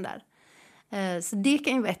tanken där. Så det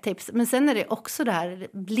kan ju vara ett tips. Men sen är det också det här,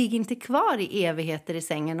 ligg inte kvar i evigheter i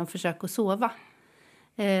sängen och försök att sova.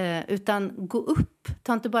 Utan gå upp.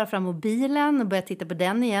 Ta inte bara fram mobilen och börja titta på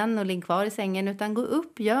den igen och ligg kvar i sängen. Utan gå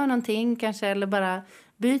upp, gör någonting kanske. Eller bara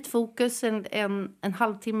byt fokus en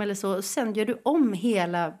halvtimme eller så. Och sen gör du om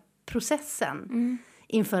hela processen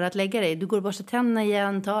inför att lägga dig. Du går och borstar tänderna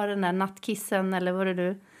igen, tar den där nattkissen eller vad det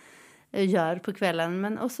du gör på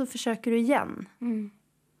kvällen. Och så försöker du igen.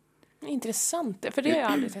 Intressant, för det har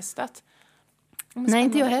jag aldrig testat. Nej,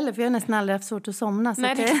 inte jag heller, för jag har nästan aldrig haft svårt att somna. Så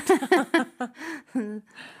nej, det...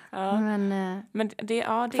 Men det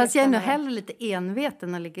fast jag är nog hellre lite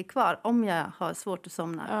enveten och ligger kvar. Om jag har svårt att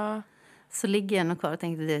somna så ligger jag nog kvar och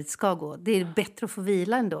tänker att det ska gå. Det är bättre att få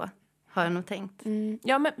vila ändå, har jag nog tänkt. Än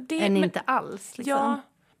inte alls. Liksom. Ja,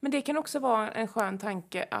 men det kan också vara en skön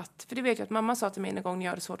tanke att... För det vet jag att mamma sa till mig en gång när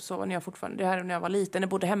jag hade svårt att sova, när jag var liten, när jag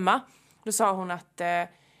bodde hemma. Då sa hon att...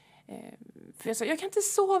 för jag sa, jag kan inte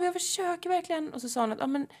sova, jag försöker verkligen. Och så sa hon att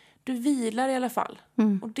men du vilar i alla fall.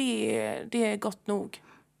 Och det är gott nog.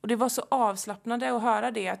 Och det var så avslappnande att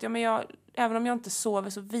höra det. Att även om jag inte sover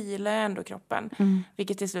så vilar jag ändå kroppen.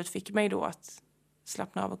 Vilket till slut fick mig då att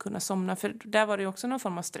slappna av och kunna somna. För där var det också någon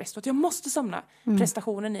form av stress. Att jag måste somna.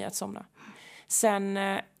 Prestationen i att somna. Sen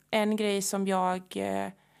en grej som jag...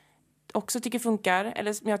 också tycker funkar,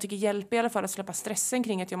 eller som jag tycker hjälper i alla fall att släppa stressen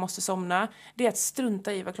kring att jag måste somna, det är att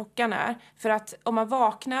strunta i vad klockan är. För att om man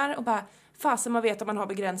vaknar och bara, fasen man vet att man har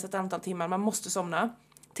begränsat antal timmar, man måste somna.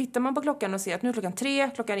 Tittar man på klockan och ser att nu är klockan 3,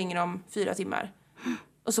 klockan ringer om 4 timmar.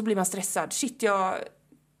 Och så blir man stressad. Shit, jag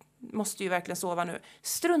måste ju verkligen sova nu.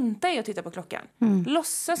 Strunta i att titta på klockan.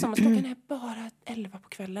 Låtsas som att klockan är bara 11 på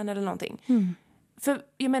kvällen eller någonting. För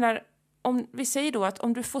jag menar, om vi säger då att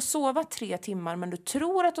om du får sova 3 timmar men du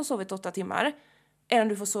tror att du har sovit 8 timmar, eller om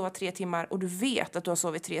du får sova 3 timmar och du vet att du har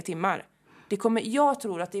sovit 3 timmar, Jag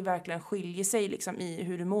tror att det verkligen skiljer sig liksom i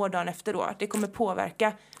hur du mår dagen efter då. Det kommer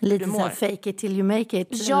påverka lite hur du mår. Lite så fake it till you make it.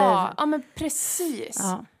 Ja, ja men precis.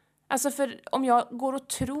 Ja. Alltså för om jag går och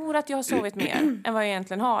tror att jag har sovit mer än vad jag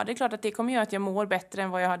egentligen har. Det är klart att det kommer göra att jag mår bättre än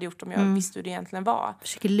vad jag hade gjort om jag visste hur det egentligen var.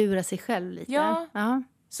 Försöker lura sig själv lite. Ja.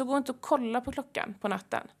 Så gå inte och kolla på klockan på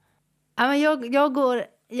natten. Ja, men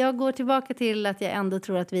jag går tillbaka till att jag ändå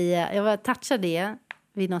tror att jag touchar det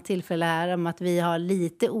vid något tillfälle här om att vi har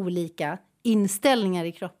lite olika inställningar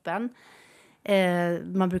i kroppen.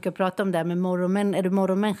 Man brukar prata om det här med är du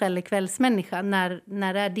morgonmänniska eller kvällsmänniska?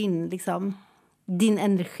 När är din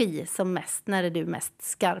energi som mest? När är du mest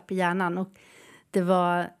skarp i hjärnan? Och det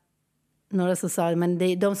var några som sa, men det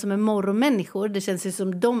är de som är morgonmänniskor, det känns ju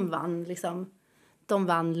som de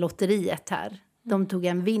vann lotteriet här. De tog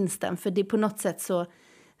en vinsten, för det på något sätt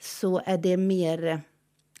så är det mer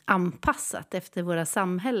anpassat efter våra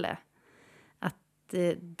samhälle. Att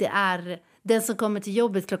det är den som kommer till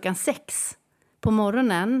jobbet 6:00 på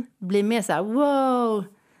morgonen blir mer så här, wow,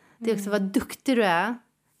 det är också vad duktig du är,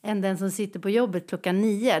 än den som sitter på jobbet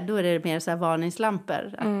 9:00. Då är det mer så här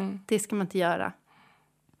varningslampor. Att det ska man inte göra.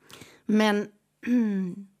 Men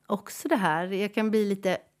också det här, jag kan bli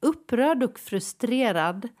lite upprörd och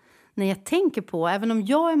frustrerad när jag tänker på, även om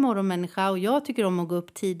jag är morgonmänniska och jag tycker om att gå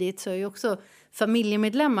upp tidigt, så är ju också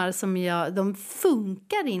familjemedlemmar som de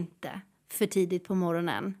funkar inte för tidigt på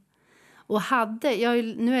morgonen. Och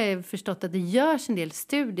nu har jag förstått att det görs en del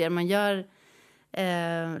studier. Man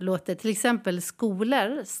låter till exempel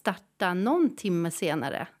skolor starta någon timme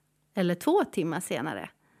senare eller 2 timmar senare.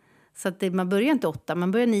 Så att man börjar inte 8,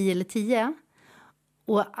 man börjar 9 eller 10.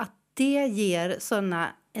 Och att det ger sådana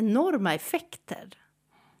enorma effekter.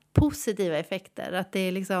 Positiva effekter. Att det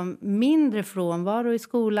är liksom mindre frånvaro i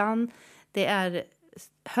skolan. Det är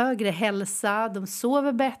högre hälsa. De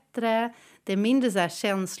sover bättre. Det är mindre så här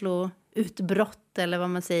känsloutbrott eller vad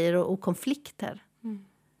man säger och konflikter.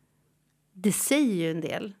 Det säger ju en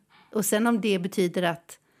del. Och sen om det betyder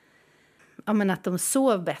att de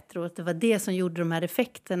sov bättre och att det var det som gjorde de här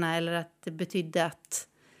effekterna, eller att det betydde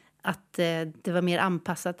att det var mer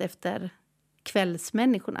anpassat efter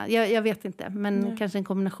kvällsmänniskorna. Jag vet inte, men kanske en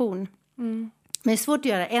kombination. Men det är svårt att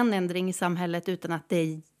göra en ändring i samhället utan att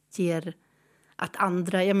det ger att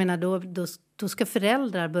andra, jag menar då ska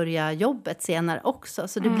föräldrar börja jobbet senare också.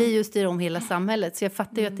 Så det blir just det om hela samhället. Så jag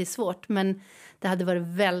fattar ju att det är svårt, men det hade varit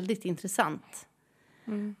väldigt intressant.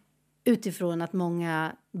 Utifrån att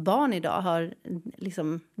många barn idag har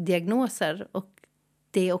diagnoser, och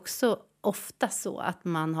det är också ofta så att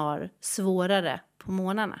man har svårare på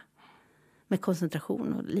morgnarna med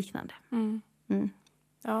koncentration och liknande.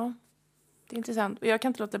 Ja, det är intressant. Och jag kan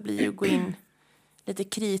inte låta bli att gå in lite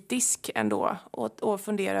kritisk ändå och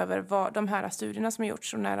fundera över vad de här studierna som har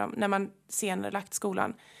gjorts och när man senare lagt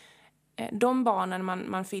skolan. De barnen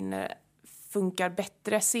man finner funkar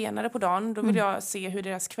bättre senare på dagen, då vill jag se hur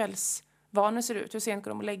deras kvällsvanor ser ut. Hur sent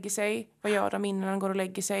går de och lägger sig? Vad gör de innan de går och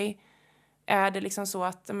lägger sig? Är det så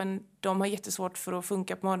att de har jättesvårt för att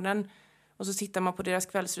funka på morgonen, och så tittar man på deras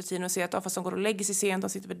kvällsrutin och ser att fast de går och lägger sig sent, de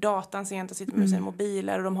sitter vid datan sent, de sitter med sina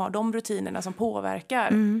mobiler och de har de rutinerna som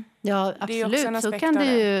påverkar. Ja, absolut. Så kan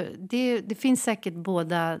det ju. Det finns säkert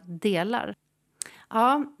båda delar.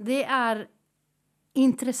 Ja, det är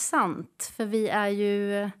intressant, för vi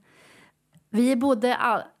är både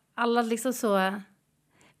alla så,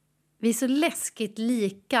 vi är så läskigt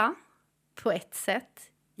lika på ett sätt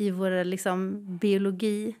i vår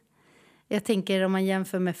biologi. Jag tänker om man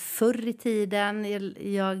jämför med förr i tiden.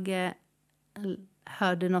 Jag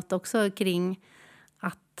hörde något också kring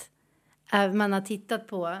att man har tittat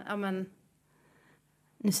på,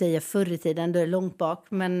 nu säger jag förr i tiden, då är det långt bak,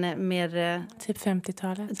 men mer typ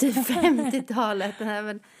 50-talet. Typ 50-talet.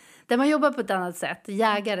 Där man jobbar på ett annat sätt,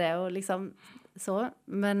 jägare och så.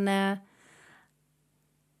 Men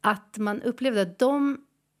att man upplevde att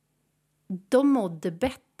de mådde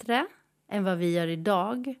bättre än vad vi gör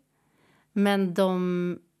idag. Men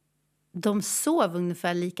de sov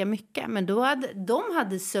ungefär lika mycket. Men de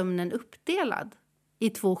hade sömnen uppdelad i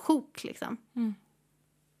 2 sjok.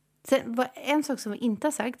 Sen var en sak som vi inte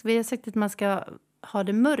har sagt. Vi har sagt att man ska ha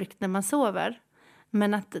det mörkt när man sover.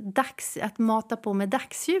 Men att mata på med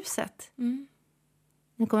dagsljuset.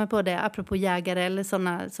 Nu kommer jag på det, apropå jägare eller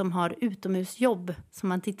sådana som har utomhusjobb som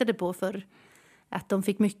man tittade på för att de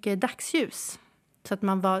fick mycket dagsljus. Så att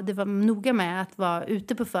det var noga med att vara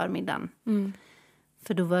ute på förmiddagen.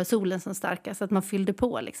 För då var solen som starkast, så att man fyllde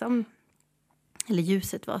på Eller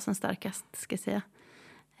ljuset var som starkast, ska jag säga.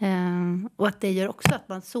 Och att det gör också att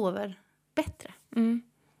man sover bättre.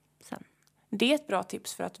 Det är ett bra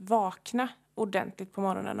tips för att vakna ordentligt på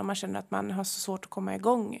morgonen och man känner att man har så svårt att komma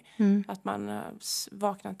igång. Att man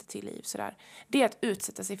vaknar inte till liv. Sådär. Det är att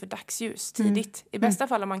utsätta sig för dagsljus tidigt. I bästa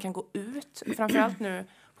fall om man kan gå ut. Framförallt nu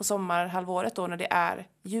på sommarhalvåret då när det är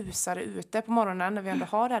ljusare ute på morgonen. När vi ändå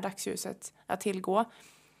har det här dagsljuset att tillgå.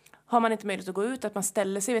 Har man inte möjlighet att gå ut, att man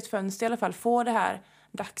ställer sig vid ett fönster i alla fall. Får det här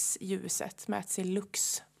dagsljuset, mäter sin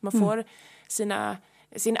lux. Man får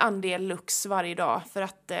sin andel lux varje dag för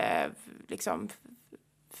att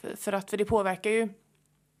för det påverkar ju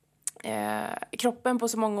kroppen på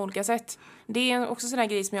så många olika sätt. Det är också sån här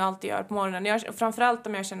grej som jag alltid gör på morgonen. Framförallt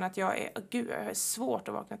om jag känner att jag är svårt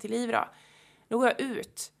att vakna till liv då går jag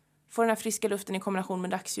ut, får den här friska luften i kombination med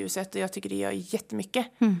dagsljuset och jag tycker det gör jättemycket.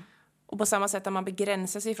 Och på samma sätt att man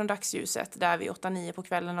begränsar sig från dagsljuset där vid 8-9 på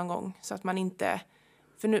kvällen någon gång så att man inte.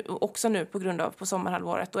 För också nu på grund av på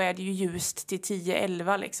sommarhalvåret då är det ju ljust till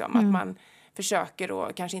 10-11 liksom. Att man försöker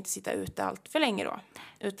då kanske inte sitta ute allt för länge då.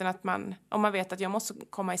 Utan att om man vet att jag måste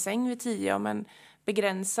komma i säng vid 10 men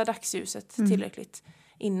begränsa dagsljuset tillräckligt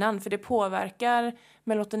innan. För det påverkar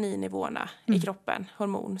melatoninivåerna i kroppen,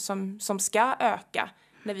 hormon som ska öka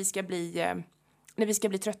när vi ska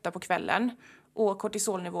bli trötta på kvällen. Och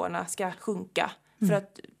kortisolnivåerna ska sjunka för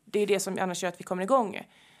att det är det som annars gör att vi kommer igång.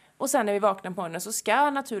 Och sen när vi vaknar på morgonen så ska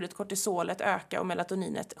naturligt kortisolet öka och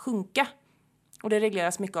melatoninet sjunka. Och det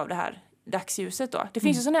regleras mycket av det här dagsljuset då. Det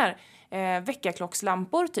finns ju sådana här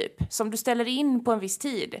väckarklockslampor typ. Som du ställer in på en viss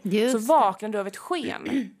tid. Så vaknar du av ett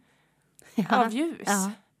sken av ljus.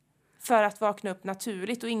 Ja. För att vakna upp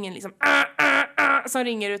naturligt och ingen liksom som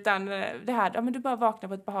ringer utan det här. Men du bara vaknar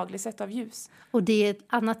på ett behagligt sätt av ljus. Och det är ett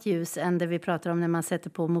annat ljus än det vi pratar om när man sätter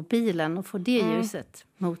på mobilen och får det ljuset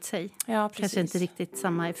mot sig. Ja, precis. Kanske inte riktigt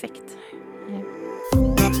samma effekt. Ja.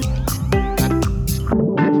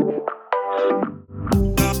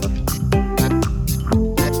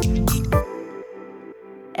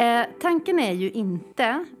 Tanken är ju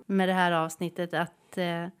inte med det här avsnittet att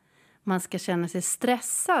man ska känna sig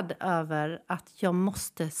stressad över att jag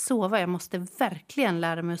måste sova. Jag måste verkligen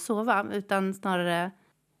lära mig att sova. Utan snarare,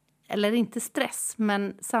 eller inte stress,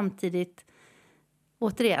 men samtidigt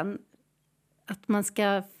återigen att man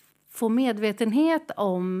ska få medvetenhet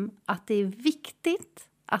om att det är viktigt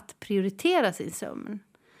att prioritera sin sömn.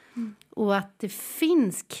 Och att det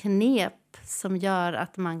finns knep som gör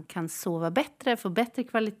att man kan sova bättre, få bättre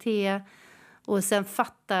kvalitet. Och sen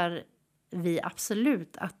fattar vi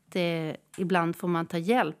absolut att ibland får man ta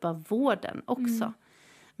hjälp av vården också.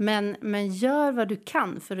 Men gör vad du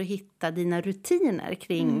kan för att hitta dina rutiner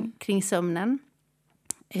kring sömnen.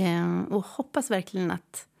 Och hoppas verkligen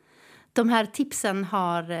att de här tipsen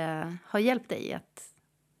har hjälpt dig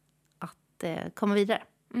att komma vidare.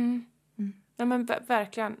 Ja, men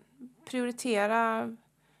verkligen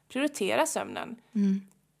prioritera sömnen.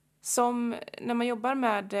 Som när man jobbar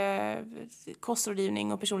med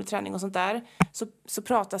kostrådgivning och personlig träning och sånt där så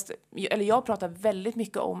pratas det, eller jag pratar väldigt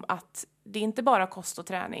mycket om att det är inte bara kost och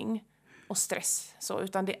träning och stress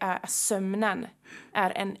utan det är sömnen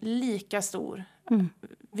är en lika stor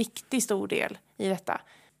viktig stor del i detta.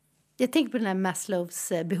 Jag tänker på den här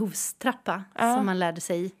Maslows behovstrappa som man lärde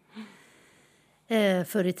sig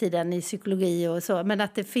förr i tiden i psykologi och så. Men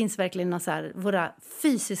att det finns verkligen någon så här, våra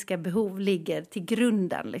fysiska behov ligger till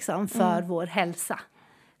grunden liksom, för vår hälsa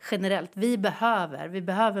generellt. Vi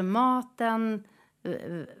behöver maten,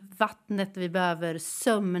 vattnet, vi behöver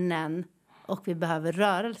sömnen och vi behöver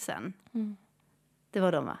rörelsen. Det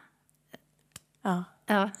var de, va?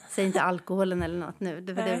 Ja, säg inte alkoholen eller något nu.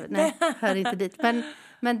 Nej, hör inte dit.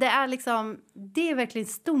 Men det är liksom, det är verkligen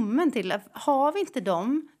stommen till att har vi inte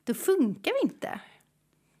dem, då funkar vi inte.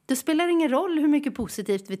 Då spelar det ingen roll hur mycket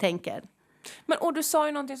positivt vi tänker. Och du sa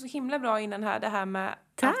ju någonting så himla bra innan här, det här med...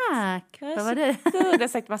 Tack! Vad var det? Du har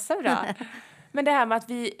sagt massa bra. Men det här med att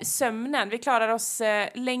vi klarar oss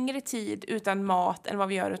längre tid utan mat än vad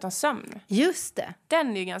vi gör utan sömn. Just det.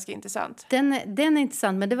 Den är ju ganska intressant. Den är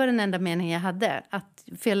intressant, men det var den enda meningen jag hade.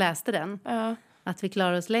 För jag läste den. Att vi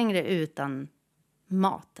klarar oss längre utan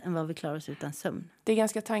mat än vad vi klarar oss utan sömn. Det är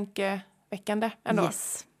ganska tankeväckande ändå.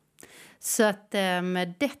 Yes. Så att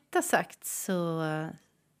med detta sagt så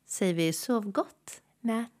säger vi sov gott.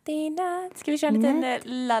 Natt. Ska vi köra en liten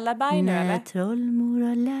lullaby nu eller? När trollmor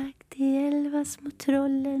har lagt de 11 små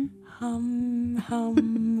trollen. Hum,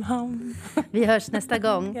 hum, hum. Vi hörs nästa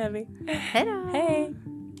gång. Gör vi. Hej då. Hej.